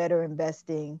how Better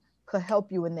Investing could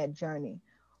help you in that journey.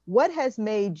 What has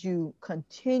made you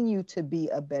continue to be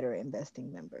a Better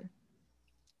Investing member?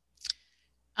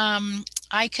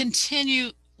 I continue,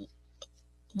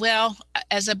 well,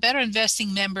 as a Better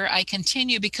Investing member, I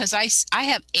continue because I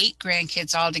have 8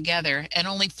 grandkids altogether, and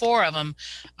only 4 of them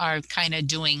are kind of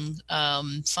doing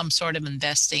some sort of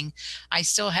investing. I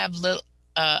still have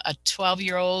a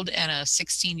 12-year-old and a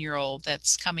 16-year-old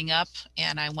that's coming up,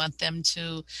 and I want them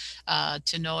to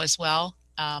know as well.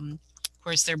 Of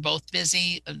course, they're both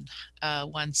busy.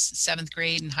 One's 7th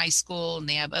grade in high school, and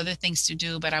they have other things to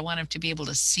do, but I want them to be able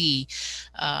to see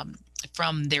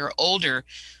from their older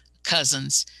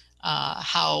cousins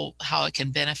how it can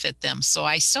benefit them. So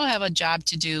I still have a job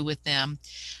to do with them.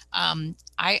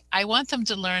 I want them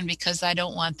to learn because I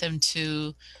don't want them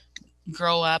to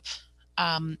grow up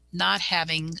not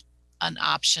having an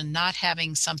option, not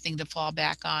having something to fall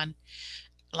back on.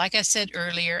 Like I said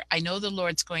earlier, I know the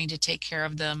Lord's going to take care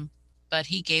of them, but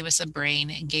He gave us a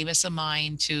brain and gave us a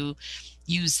mind to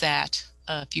use that.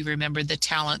 If you remember the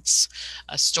talents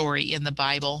story in the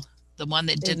Bible, the one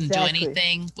that didn't do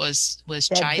anything was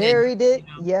chided. Buried it.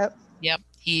 Yep.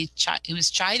 He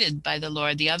was chided by the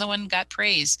Lord. The other one got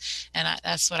praise, and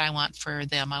that's what I want for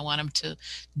them. I want them to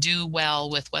do well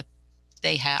with what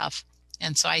they have,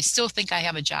 and so I still think I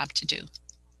have a job to do.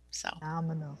 So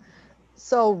phenomenal.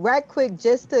 So right quick,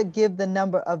 just to give the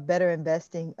number of Better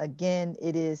Investing again,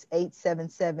 it is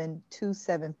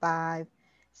 877-275-6242,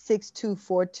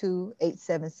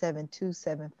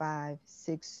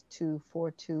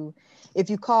 877-275-6242.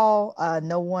 If you call,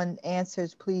 no one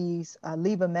answers, please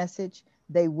leave a message.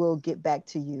 they will get back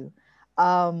to you.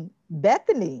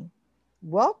 Bethany,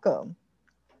 welcome.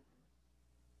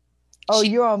 Oh,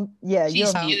 She, you're on. Yeah, you're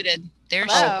she's on mute. muted. There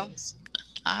she Oh, Hello. is.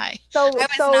 Hi. so I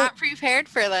was not prepared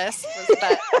for this,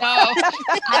 but No,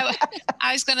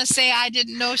 I was going to say I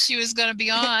didn't know she was going to be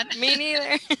on. me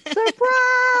neither.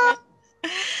 surprise.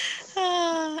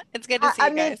 It's good to see you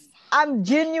mean, guys. I'm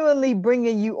genuinely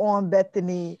bringing you on,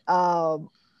 Bethany,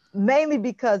 mainly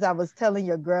because I was telling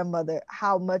your grandmother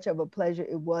how much of a pleasure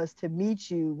it was to meet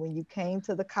you when you came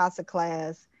to the CASA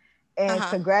class. And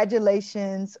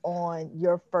congratulations on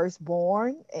your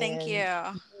firstborn. Thank And you.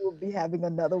 you will be having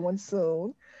another one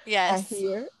soon. I Yes.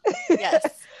 hear. Yes.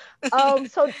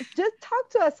 So just talk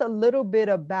to us a little bit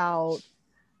about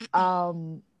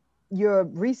you're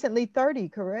recently 30,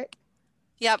 correct?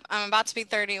 Yep. I'm about to be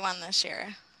 31 this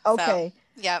year. Okay.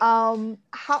 So, yep.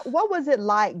 What was it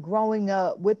like growing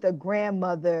up with a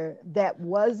grandmother that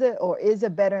wasn't or is a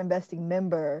Better Investing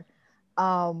member?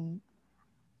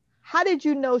 How did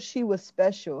you know she was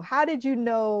special? How did you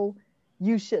know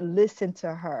you should listen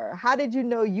to her? How did you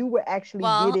know you were actually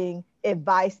getting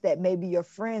advice that maybe your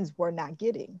friends were not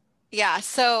getting? Yeah.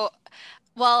 So,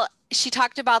 well, she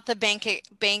talked about the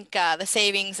the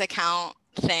savings account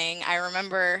thing. I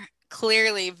remember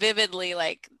clearly, vividly,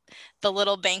 like the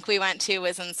little bank we went to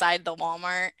was inside the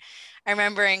Walmart. I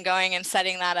remember going and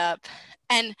setting that up.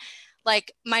 And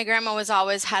like my grandma was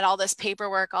always had all this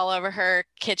paperwork all over her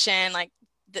kitchen, like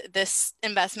this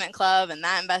investment club and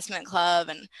that investment club.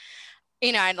 And,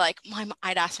 you know,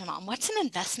 I'd ask my mom, what's an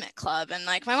investment club? And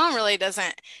like, my mom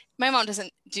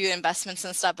doesn't do investments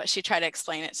and stuff, but she tried to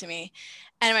explain it to me.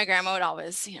 And my grandma would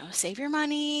always, you know, save your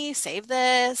money, save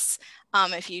this.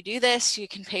 If you do this, you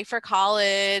can pay for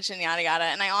college and yada, yada.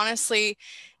 And I honestly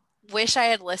wish I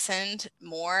had listened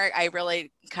more. I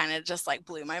really kind of just like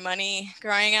blew my money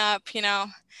growing up, you know.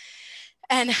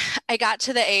 And I got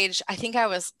to the age, I think I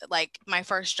was like my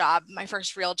first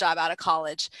real job out of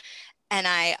college. And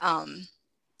I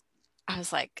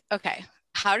was like, okay,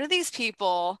 how do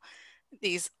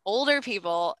these older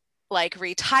people like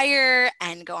retire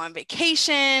and go on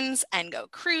vacations and go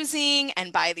cruising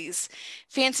and buy these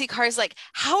fancy cars? Like,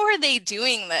 how are they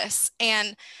doing this?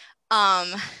 And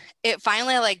it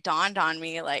finally like dawned on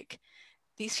me, like,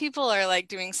 these people are like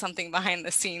doing something behind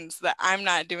the scenes that I'm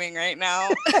not doing right now.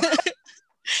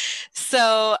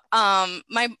 So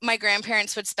my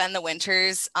grandparents would spend the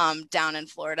winters down in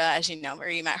Florida, as you know, where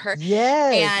you met her.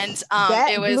 Yes. And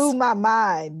that it blew my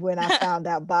mind when I found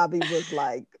out Bobby was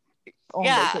like on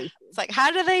vacation. It's like,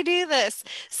 how do they do this?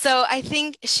 So I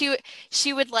think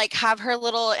she would like have her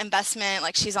little investment,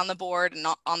 like she's on the board and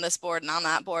on this board and on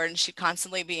that board, and she'd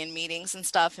constantly be in meetings and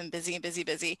stuff and busy, busy,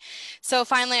 busy. So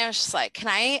finally I was just like, can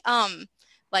I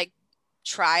like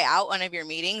try out one of your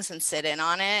meetings and sit in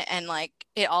on it? And like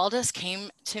it all just came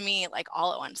to me like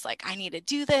all at once, like I need to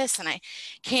do this. And I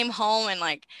came home and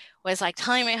like was like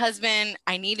telling my husband,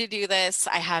 I need to do this.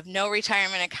 I have no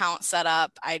retirement account set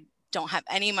up. I don't have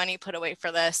any money put away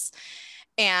for this.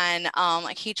 And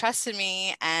like he trusted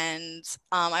me. And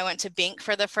I went to Bink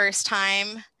for the first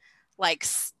time, like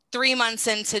 3 months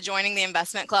into joining the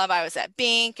investment club. I was at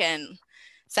Bink and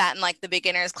sat in like the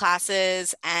beginners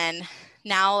classes. And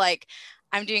now like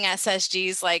I'm doing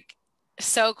SSGs like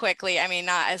so quickly. I mean,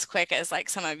 not as quick as like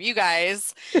some of you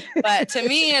guys, but to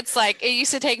me, it's like, it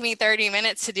used to take me 30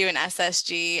 minutes to do an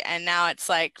SSG. And now it's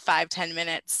like 5-10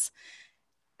 minutes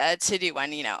to do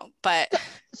one, you know. But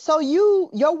so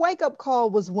your wake-up call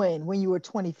was when you were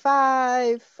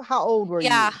 25? How old were you?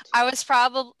 Yeah, I was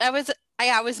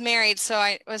married, so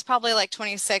I was probably like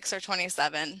 26 or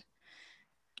 27.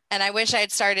 And I wish I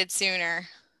had started sooner,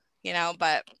 you know,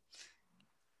 but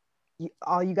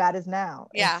all you got is now.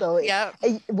 Yeah. And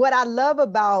so what I love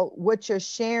about what you're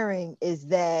sharing is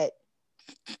that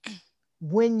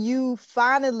when you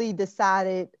finally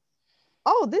decided,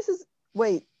 oh,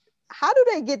 wait, how do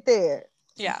they get there?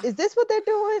 Yeah. Is this what they're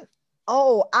doing?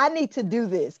 Oh, I need to do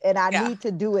this and I need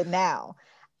to do it now.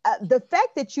 The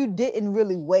fact that you didn't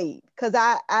really wait, because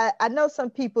I know some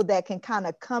people that can kind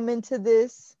of come into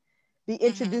this, be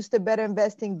introduced to Better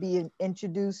Investing, be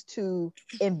introduced to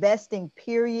investing,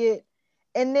 period,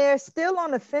 and they're still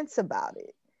on the fence about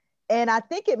it. And I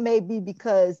think it may be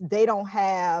because they don't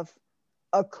have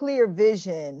a clear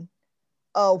vision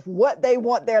of what they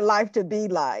want their life to be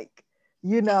like,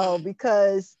 you know,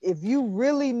 because if you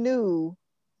really knew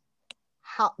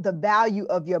how the value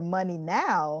of your money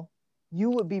now, you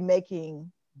would be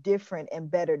making different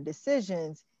and better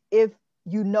decisions if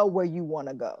you know where you want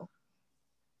to go.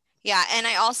 Yeah. And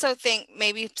I also think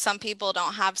maybe some people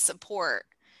don't have support,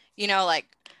 you know, like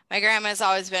my grandma's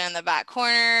always been in the back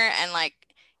corner and like,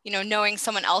 knowing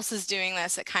someone else is doing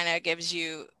this, it kind of gives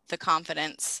you the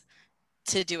confidence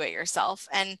to do it yourself.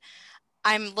 And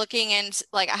I'm looking into,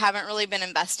 like, I haven't really been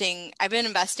investing. I've been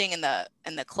investing in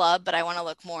the club, but I want to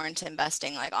look more into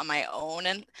investing like on my own.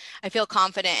 And I feel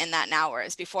confident in that now,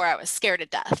 whereas before I was scared to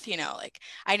death, like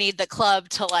I need the club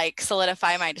to like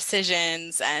solidify my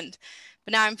decisions.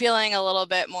 But now I'm feeling a little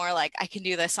bit more like I can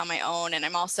do this on my own. And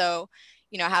I'm also,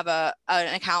 have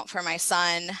an account for my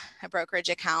son, a brokerage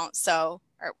account. So,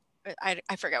 or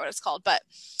I forget what it's called, but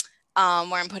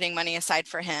where I'm putting money aside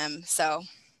for him. So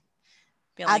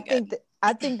feeling good.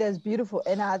 I think that's beautiful.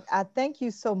 And I thank you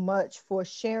so much for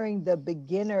sharing the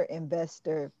beginner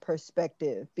investor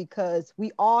perspective, because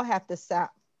we all have to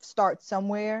start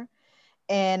somewhere.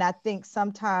 And I think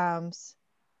sometimes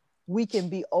we can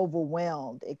be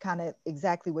overwhelmed. It kind of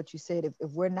exactly what you said.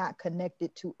 If we're not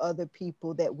connected to other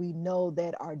people that we know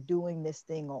that are doing this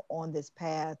thing or on this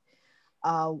path,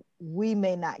 we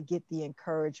may not get the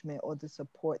encouragement or the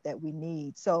support that we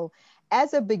need. So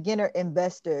as a beginner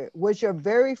investor, was your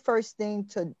very first thing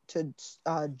to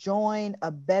join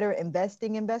a Better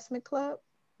Investing investment club?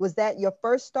 Was that your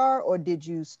first start, or did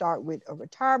you start with a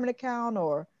retirement account,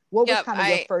 or what was kind of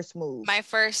your first move? My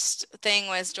first thing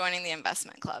was joining the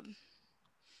investment club.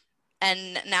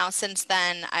 And now since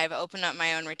then, I've opened up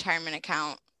my own retirement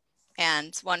account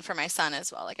and one for my son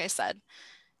as well, like I said.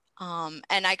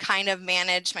 And I kind of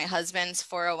manage my husband's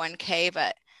 401k,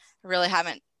 but I really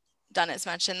haven't done as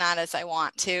much in that as I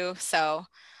want to. So,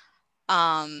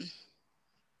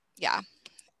 yeah.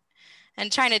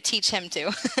 And trying to teach him too.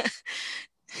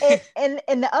 and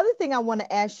the other thing I want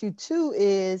to ask you too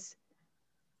is,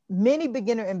 many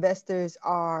beginner investors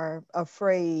are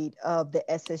afraid of the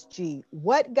SSG.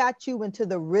 What got you into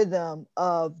the rhythm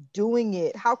of doing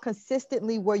it? How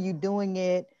consistently were you doing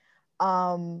it?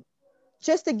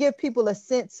 Just to give people a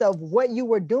sense of what you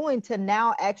were doing to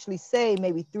now actually say,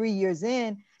 maybe 3 years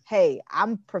in, hey,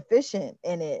 I'm proficient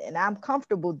in it and I'm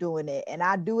comfortable doing it and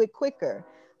I do it quicker.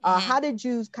 How did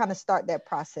you kind of start that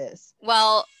process?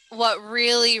 Well, what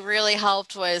really, really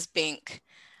helped was Bink.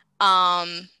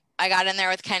 I got in there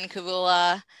with Ken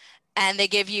Kubula, and they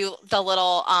give you the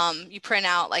little, you print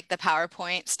out like the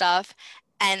PowerPoint stuff.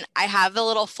 And I have the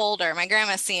little folder. My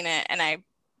grandma's seen it, and I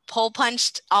pull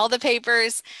punched all the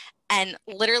papers. And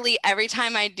literally every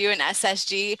time I do an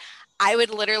SSG, I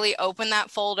would literally open that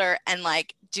folder and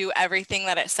like do everything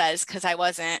that it says, because I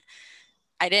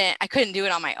couldn't do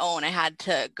it on my own. I had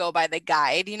to go by the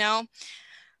guide,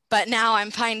 But now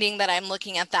I'm finding that I'm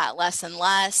looking at that less and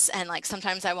less, and like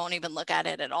sometimes I won't even look at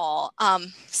it at all.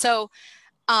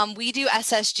 We do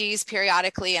SSGs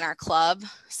periodically in our club.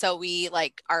 So we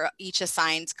like are each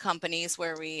assigned companies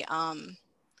where we,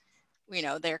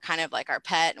 they're kind of like our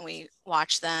pet, and we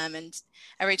watch them. And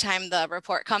every time the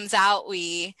report comes out,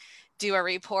 we do a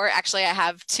report. Actually, I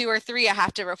have 2 or 3 I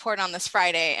have to report on this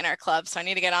Friday in our club, so I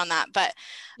need to get on that. But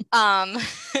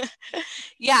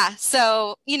yeah,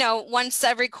 so once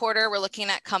every quarter we're looking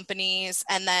at companies,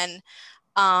 and then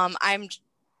I'm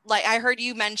like, I heard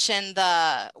you mention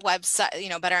the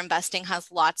website, Better Investing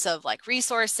has lots of like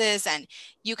resources, and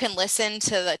you can listen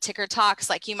to the ticker talks.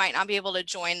 Like, you might not be able to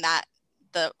join that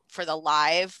for the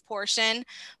live portion,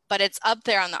 but it's up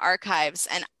there on the archives.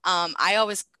 And I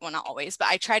always, well, not always, but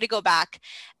I try to go back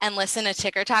and listen to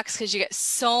ticker talks, because you get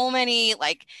so many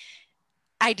like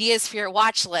ideas for your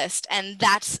watch list. And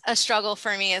that's a struggle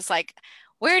for me, is like,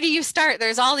 where do you start?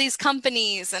 There's all these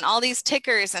companies and all these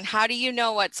tickers, and how do you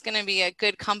know what's going to be a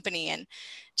good company? And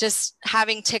just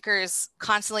having tickers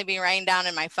constantly be writing down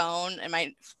in my phone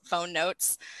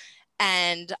notes,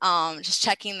 and just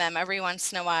checking them every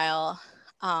once in a while.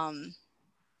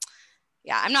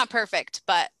 Yeah, I'm not perfect,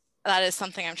 but that is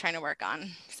something I'm trying to work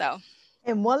on. So.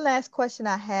 And one last question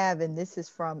I have, and this is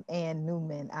from Ann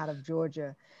Newman out of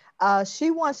Georgia. She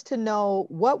wants to know,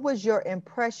 what was your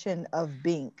impression of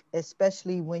Bink,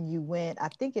 especially when you went, I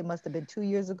think it must have been 2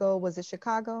 years ago. Was it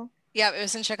Chicago? Yep, it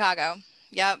was in Chicago.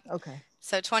 Yep. Okay.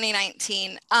 So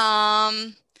 2019.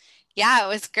 Yeah, it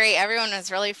was great. Everyone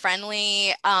was really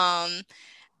friendly.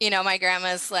 My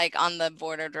grandma's like on the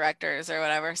board of directors or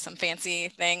whatever, some fancy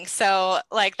thing. So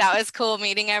like that was cool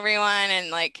meeting everyone,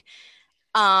 and like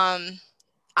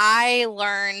I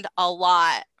learned a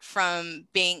lot from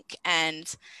Bink,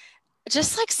 and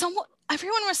just like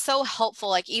everyone was so helpful.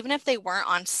 Like, even if they weren't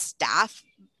on staff,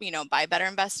 by Better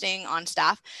Investing on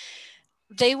staff,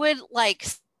 they would like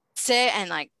sit and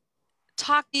like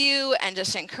talk to you and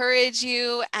just encourage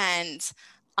you. And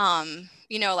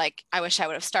like, I wish I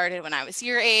would have started when I was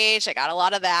your age. I got a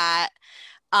lot of that,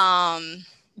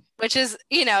 which is,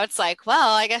 it's like,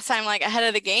 well, I guess I'm like ahead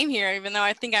of the game here, even though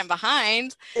I think I'm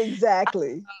behind.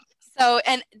 Exactly. So,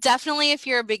 and definitely if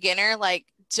you're a beginner, like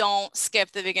don't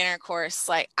skip the beginner course.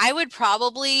 Like I would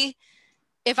probably,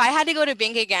 if I had to go to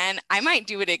Bink again, I might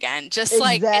do it again. Just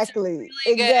like it's a Exactly. really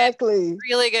good, Exactly.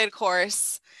 really good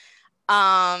course.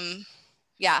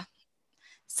 Yeah.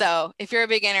 So if you're a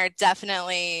beginner,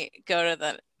 definitely go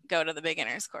to the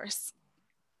beginners course.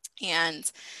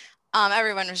 And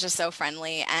everyone was just so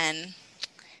friendly and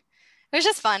it was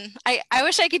just fun. I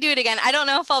wish I could do it again. I don't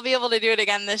know if I'll be able to do it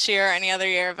again this year or any other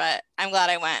year, but I'm glad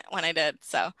I went when I did.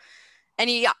 So, and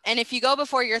if you go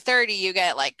before you're 30, you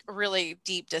get like really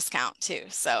deep discount too.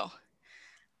 So,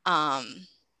 I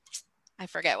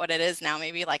forget what it is now,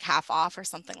 maybe like half off or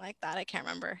something like that. I can't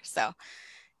remember. So,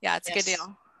 yeah, it's a good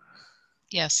deal.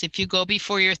 Yes, if you go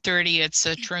before you're 30, it's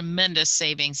a tremendous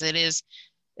savings. It is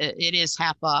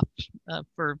half off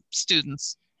for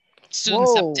students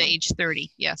up to age 30.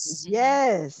 Yes.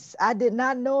 Yes, I did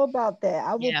not know about that.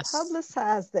 I will Yes.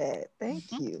 publicize that.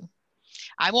 Thank you.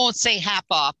 I won't say half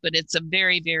off, but it's a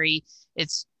very, very,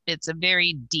 it's a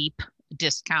very deep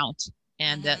discount,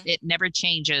 and it never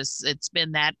changes. It's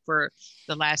been that for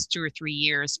the last 2 or 3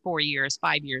 years, 4 years,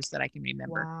 5 years that I can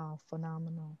remember. Wow,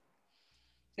 phenomenal.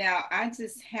 Now, I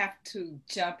just have to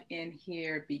jump in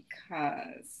here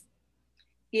because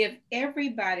if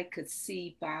everybody could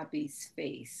see Bobby's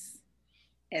face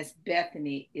as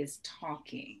Bethany is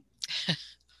talking,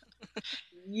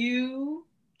 you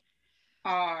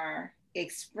are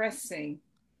expressing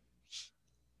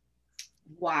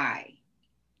why.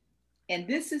 And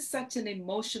this is such an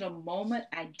emotional moment.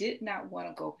 I did not want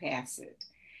to go past it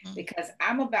because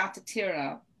I'm about to tear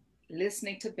up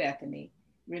listening to Bethany,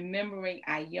 remembering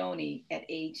Ione at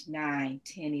age 9,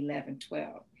 10, 11,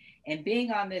 12, and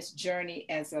being on this journey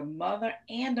as a mother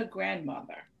and a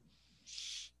grandmother.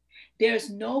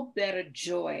 There's no better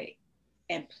joy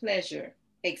and pleasure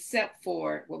except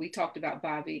for what we talked about,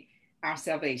 Bobby, our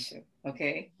salvation,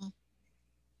 okay?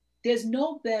 There's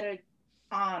no better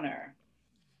honor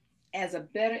as a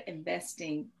better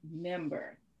investing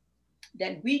member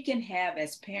that we can have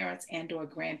as parents and or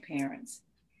grandparents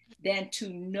than to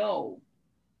know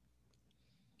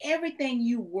everything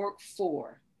you work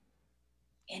for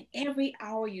and every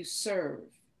hour you serve.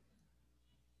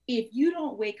 If you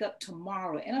don't wake up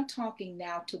tomorrow, and I'm talking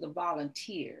now to the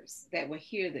volunteers that will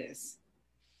hear this,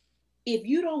 if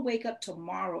you don't wake up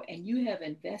tomorrow and you have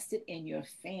invested in your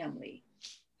family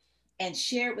and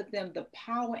shared with them the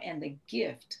power and the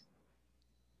gift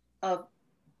of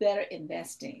better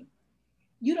investing,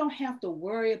 you don't have to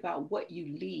worry about what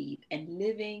you leave and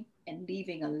living and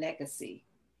leaving a legacy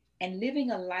and living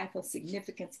a life of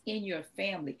significance in your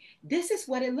family. This is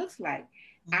what it looks like.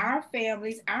 Our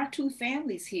families, our 2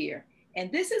 families here,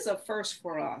 and this is a first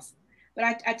for us. But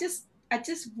I just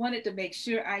wanted to make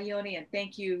sure, Ione, and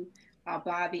thank you,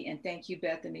 Bobby, and thank you,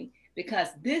 Bethany, because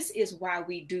this is why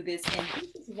we do this, and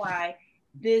this is why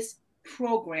this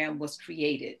program was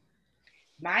created.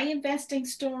 My investing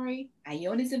story,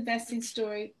 Ione's investing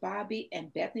story, Bobby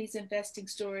and Bethany's investing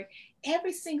story,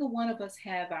 every single one of us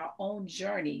have our own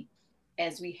journey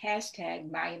as we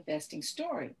hashtag my investing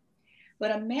story. But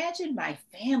imagine my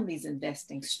family's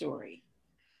investing story.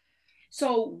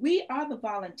 So we are the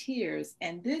volunteers,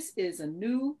 and this is a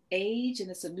new age, and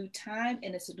it's a new time,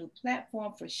 and it's a new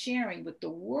platform for sharing with the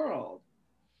world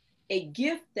a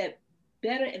gift that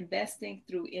Better Investing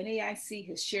through NAIC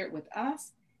has shared with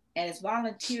us. And as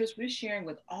volunteers, we're sharing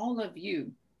with all of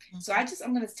you. So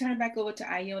I'm going to turn it back over to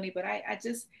Ione, but I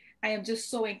am just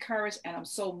so encouraged and I'm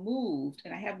so moved.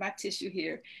 And I have my tissue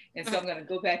here. And so I'm going to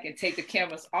go back and take the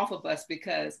cameras off of us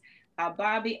because,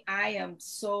 Bobby, I am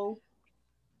so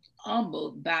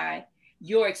humbled by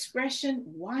your expression,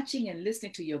 watching and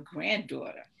listening to your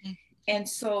granddaughter. And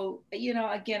so,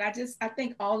 again, I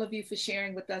thank all of you for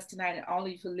sharing with us tonight and all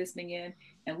of you for listening in.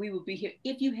 And we will be here.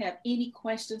 If you have any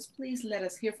questions, please let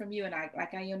us hear from you. And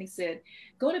like Ione said,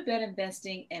 go to Better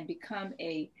Investing and become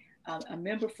a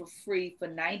member for free for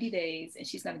 90 days. And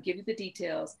she's going to give you the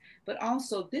details. But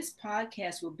also, this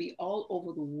podcast will be all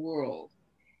over the world.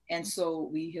 And so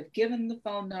we have given the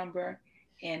phone number,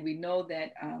 and we know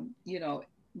that,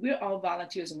 we're all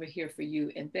volunteers and we're here for you.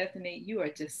 And Bethany, you are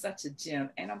just such a gem.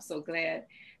 And I'm so glad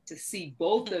to see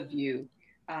both of you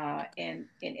and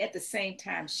at the same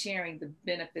time sharing the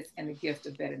benefits and the gift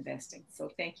of better investing. So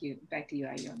thank you. Back to you,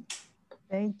 Ione.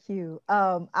 Thank you.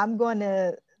 I'm going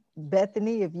to,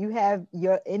 Bethany, if you have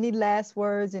any last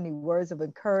words, any words of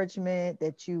encouragement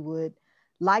that you would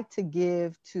like to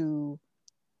give to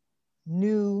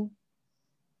new,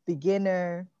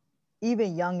 beginner,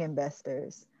 even young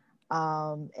investors.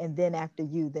 And then after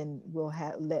you, then we'll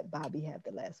let Bobby have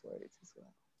the last words as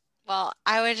well. Well,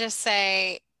 I would just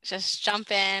say, just jump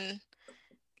in,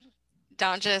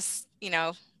 Don't just,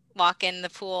 walk in the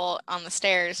pool on the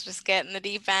stairs, just get in the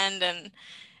deep end. And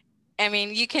I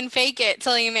mean, you can fake it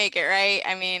till you make it, right?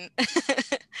 I mean,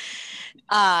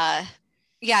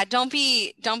 yeah, don't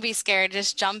be scared.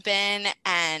 Just jump in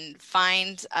and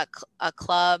find a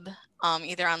club,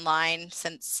 either online,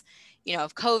 since,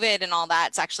 of COVID and all that,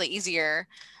 it's actually easier.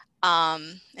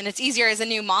 And it's easier as a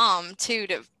new mom too,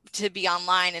 to be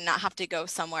online and not have to go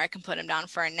somewhere. I can put him down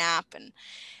for a nap,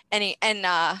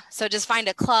 so just find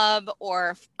a club,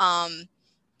 or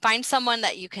find someone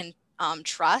that you can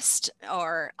trust,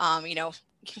 or you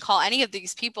can call any of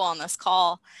these people on this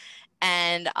call,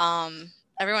 and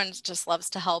everyone just loves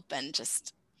to help and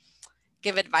just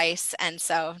give advice. And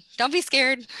so don't be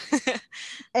scared.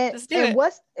 Just do it.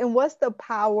 What's the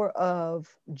power of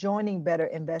joining Better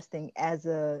Investing as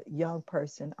a young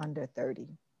person under 30?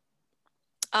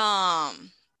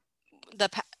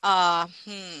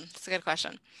 It's a good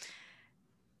question.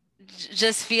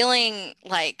 Just feeling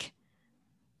like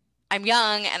I'm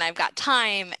young and I've got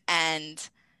time, and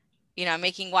I'm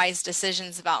making wise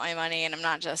decisions about my money, and I'm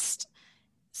not just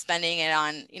spending it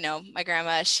on, my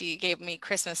grandma, she gave me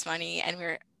Christmas money, and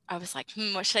I was like,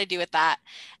 what should I do with that?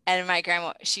 And my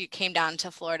grandma, she came down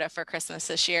to Florida for Christmas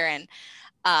this year, and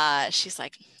she's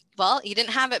like, well, you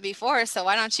didn't have it before, so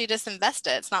why don't you just invest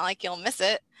it? It's not like you'll miss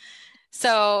it.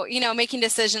 So, making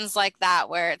decisions like that,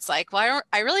 where it's like, well,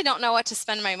 I really don't know what to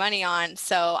spend my money on,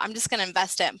 so I'm just going to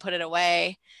invest it and put it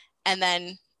away. And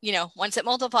then, once it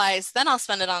multiplies, then I'll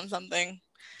spend it on something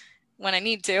when I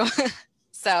need to.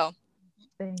 So.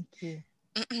 Thank you.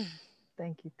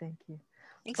 Thank you. Thanks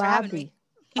Bobby. for having me.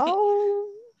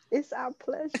 Oh, it's our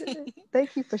pleasure.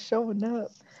 Thank you for showing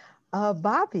up.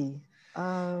 Bobby,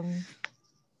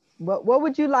 what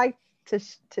would you like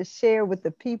to share with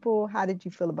the people? How did you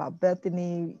feel about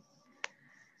Bethany?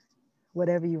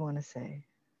 Whatever you want to say.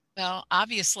 Well,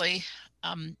 obviously,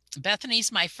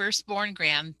 Bethany's my firstborn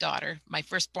granddaughter, my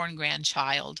firstborn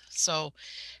grandchild. So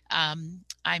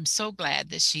I'm so glad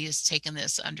that she has taken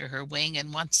this under her wing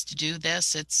and wants to do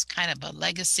this. It's kind of a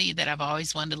legacy that I've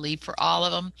always wanted to leave for all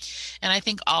of them. And I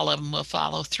think all of them will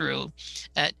follow through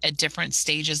at different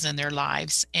stages in their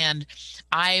lives. And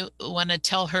I want to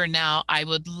tell her now, I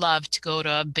would love to go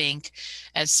to a bank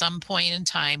at some point in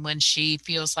time when she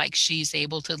feels like she's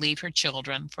able to leave her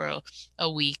children for a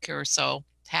week or so,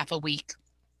 half a week.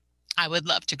 I would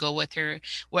love to go with her,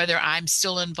 whether I'm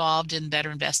still involved in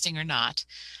Better Investing or not,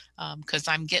 because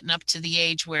I'm getting up to the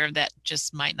age where that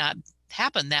just might not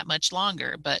happen that much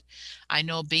longer. But I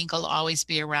know Bink will always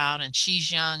be around, and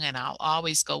she's young, and I'll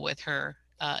always go with her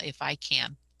if I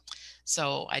can.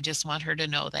 So I just want her to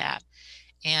know that.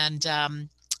 And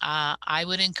I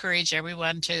would encourage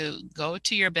everyone to go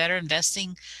to your Better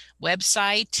Investing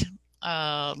website,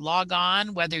 log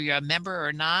on, whether you're a member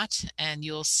or not, and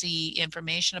you'll see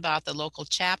information about the local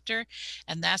chapter.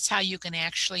 And that's how you can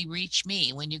actually reach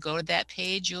me. When you go to that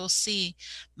page, you'll see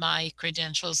my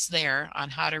credentials there on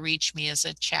how to reach me as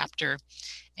a chapter.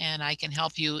 And I can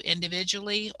help you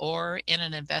individually or in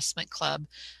an investment club,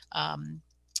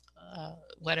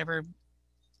 whatever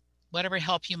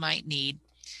help you might need.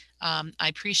 I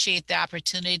appreciate the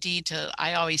opportunity to,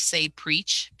 I always say,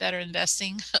 preach Better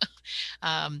Investing.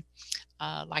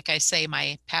 Like I say,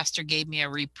 my pastor gave me a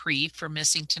reprieve for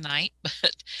missing tonight,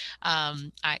 but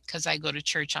because I go to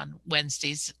church on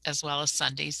Wednesdays as well as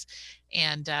Sundays,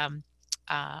 and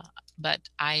but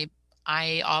I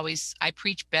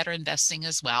preach Better Investing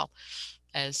as well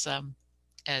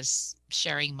as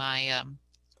sharing my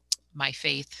my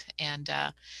faith. And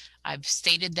I've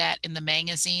stated that in the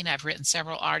magazine. I've written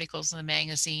several articles in the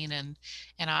magazine, and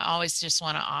I always just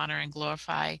want to honor and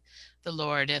glorify the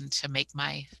Lord, and to make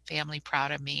my family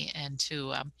proud of me, and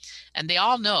to and they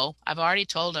all know, I've already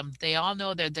told them, they all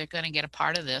know that they're going to get a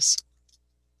part of this,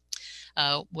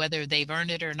 whether they've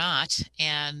earned it or not.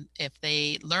 And if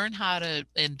they learn how to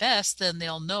invest, then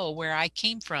they'll know where I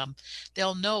came from.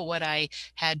 They'll know what I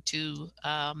had to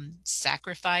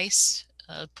sacrifice,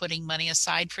 putting money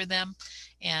aside for them.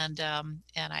 And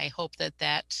I hope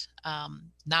that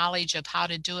knowledge of how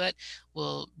to do it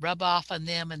will rub off on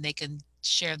them, and they can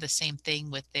share the same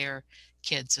thing with their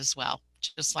kids as well,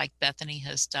 just like Bethany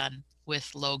has done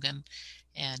with Logan,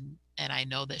 and I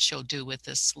know that she'll do with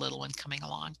this little one coming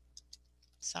along.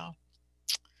 So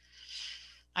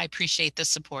I appreciate the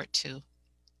support too.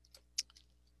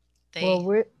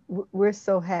 Well, we're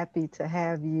so happy to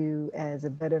have you as a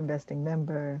Better Investing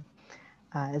member,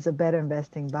 as a Better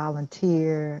Investing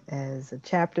volunteer, as a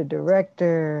chapter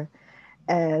director,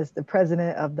 as the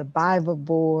president of the Bible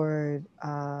board.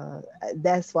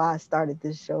 That's why I started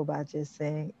this show by just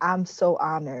saying, I'm so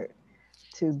honored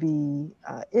to be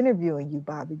interviewing you,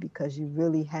 Bobbi, because you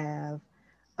really have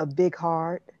a big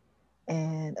heart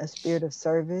and a spirit of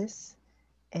service.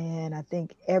 And I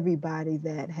think everybody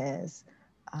that has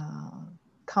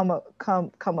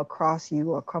come across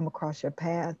you or come across your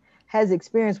path has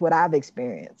experienced what I've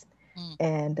experienced.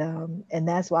 And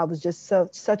that's why it was just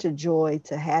such a joy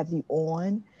to have you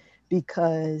on,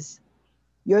 because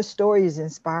your story is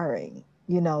inspiring.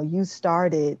 You know, you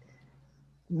started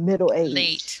middle age.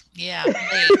 Late. Yeah,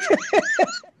 late.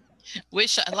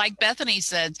 Like Bethany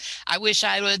said, I wish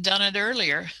I would have done it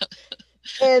earlier.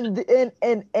 and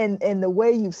the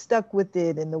way you've stuck with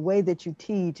it, and the way that you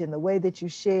teach, and the way that you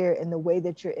share, and the way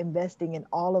that you're investing in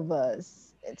all of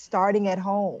us, starting at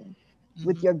home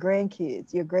with your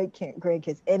grandkids, your great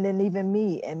grandkids, and then even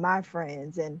me and my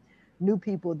friends and new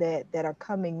people that are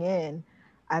coming in.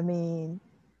 I mean,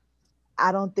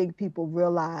 I don't think people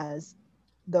realize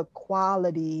the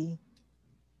quality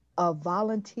of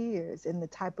volunteers and the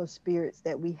type of spirits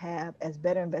that we have as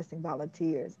Better Investing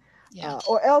volunteers. Yeah.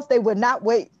 Or else they would not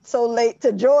wait so late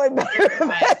to join Better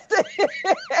Investing.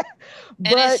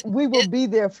 But we will be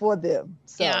there for them.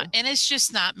 So. Yeah, and it's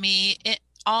just not me.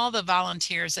 All the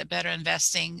volunteers at Better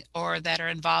Investing or that are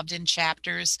involved in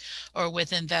chapters or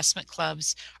with investment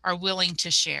clubs are willing to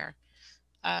share.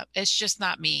 It's just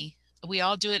not me. We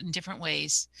all do it in different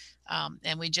ways.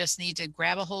 And we just need to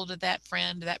grab a hold of that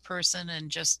friend, that person, and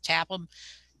just tap them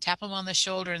on the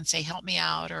shoulder and say, help me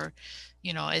out. Or,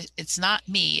 you know, it's not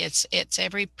me. It's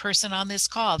every person on this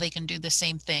call. They can do the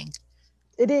same thing.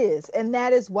 It is. And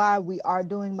that is why we are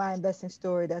doing My Investing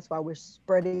Story. That's why we're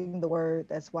spreading the word.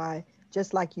 That's why,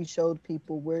 just like you showed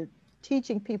people, we're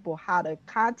teaching people how to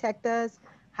contact us,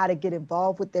 how to get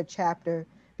involved with their chapter,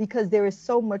 because there is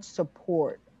so much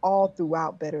support all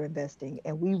throughout Better Investing.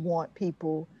 And we want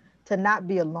people to not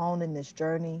be alone in this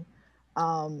journey,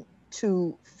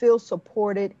 to feel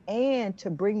supported, and to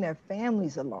bring their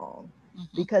families along.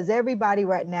 Because everybody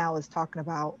right now is talking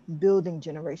about building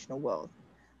generational wealth.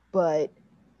 But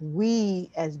we,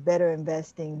 as Better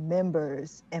Investing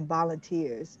members and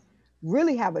volunteers,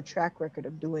 really have a track record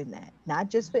of doing that, not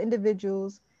just for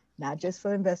individuals, not just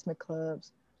for investment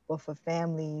clubs, but for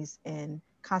families, and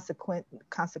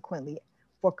consequently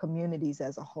for communities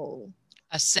as a whole.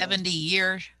 A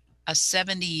 70-year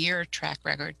track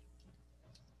record.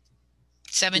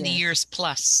 70 years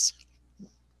plus.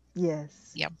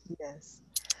 Yes. Yep. Yes.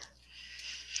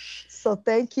 So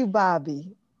thank you,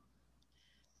 Bobbi.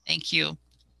 Thank you.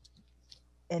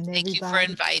 And thank you for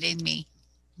inviting me.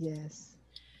 Yes.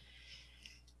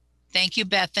 Thank you,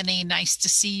 Bethany. Nice to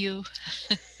see you.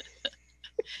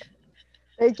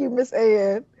 Thank you, Miss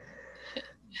Ann.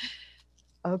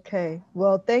 Okay.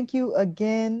 Well, thank you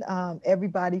again,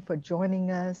 everybody, for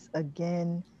joining us.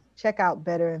 Again, check out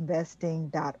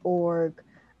betterinvesting.org.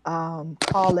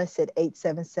 Call us at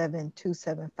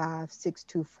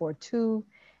 877-275-6242.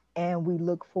 And we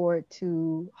look forward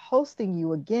to hosting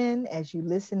you again as you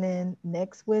listen in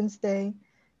next Wednesday,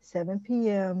 7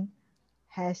 p.m.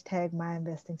 Hashtag My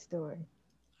Investing Story.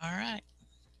 All right.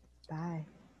 Bye.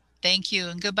 Thank you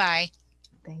and goodbye.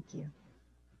 Thank you.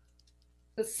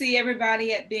 Let's see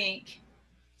everybody at Bink.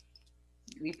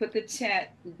 We put the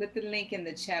link in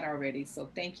the chat already. So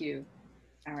thank you.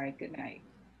 All right. Good night.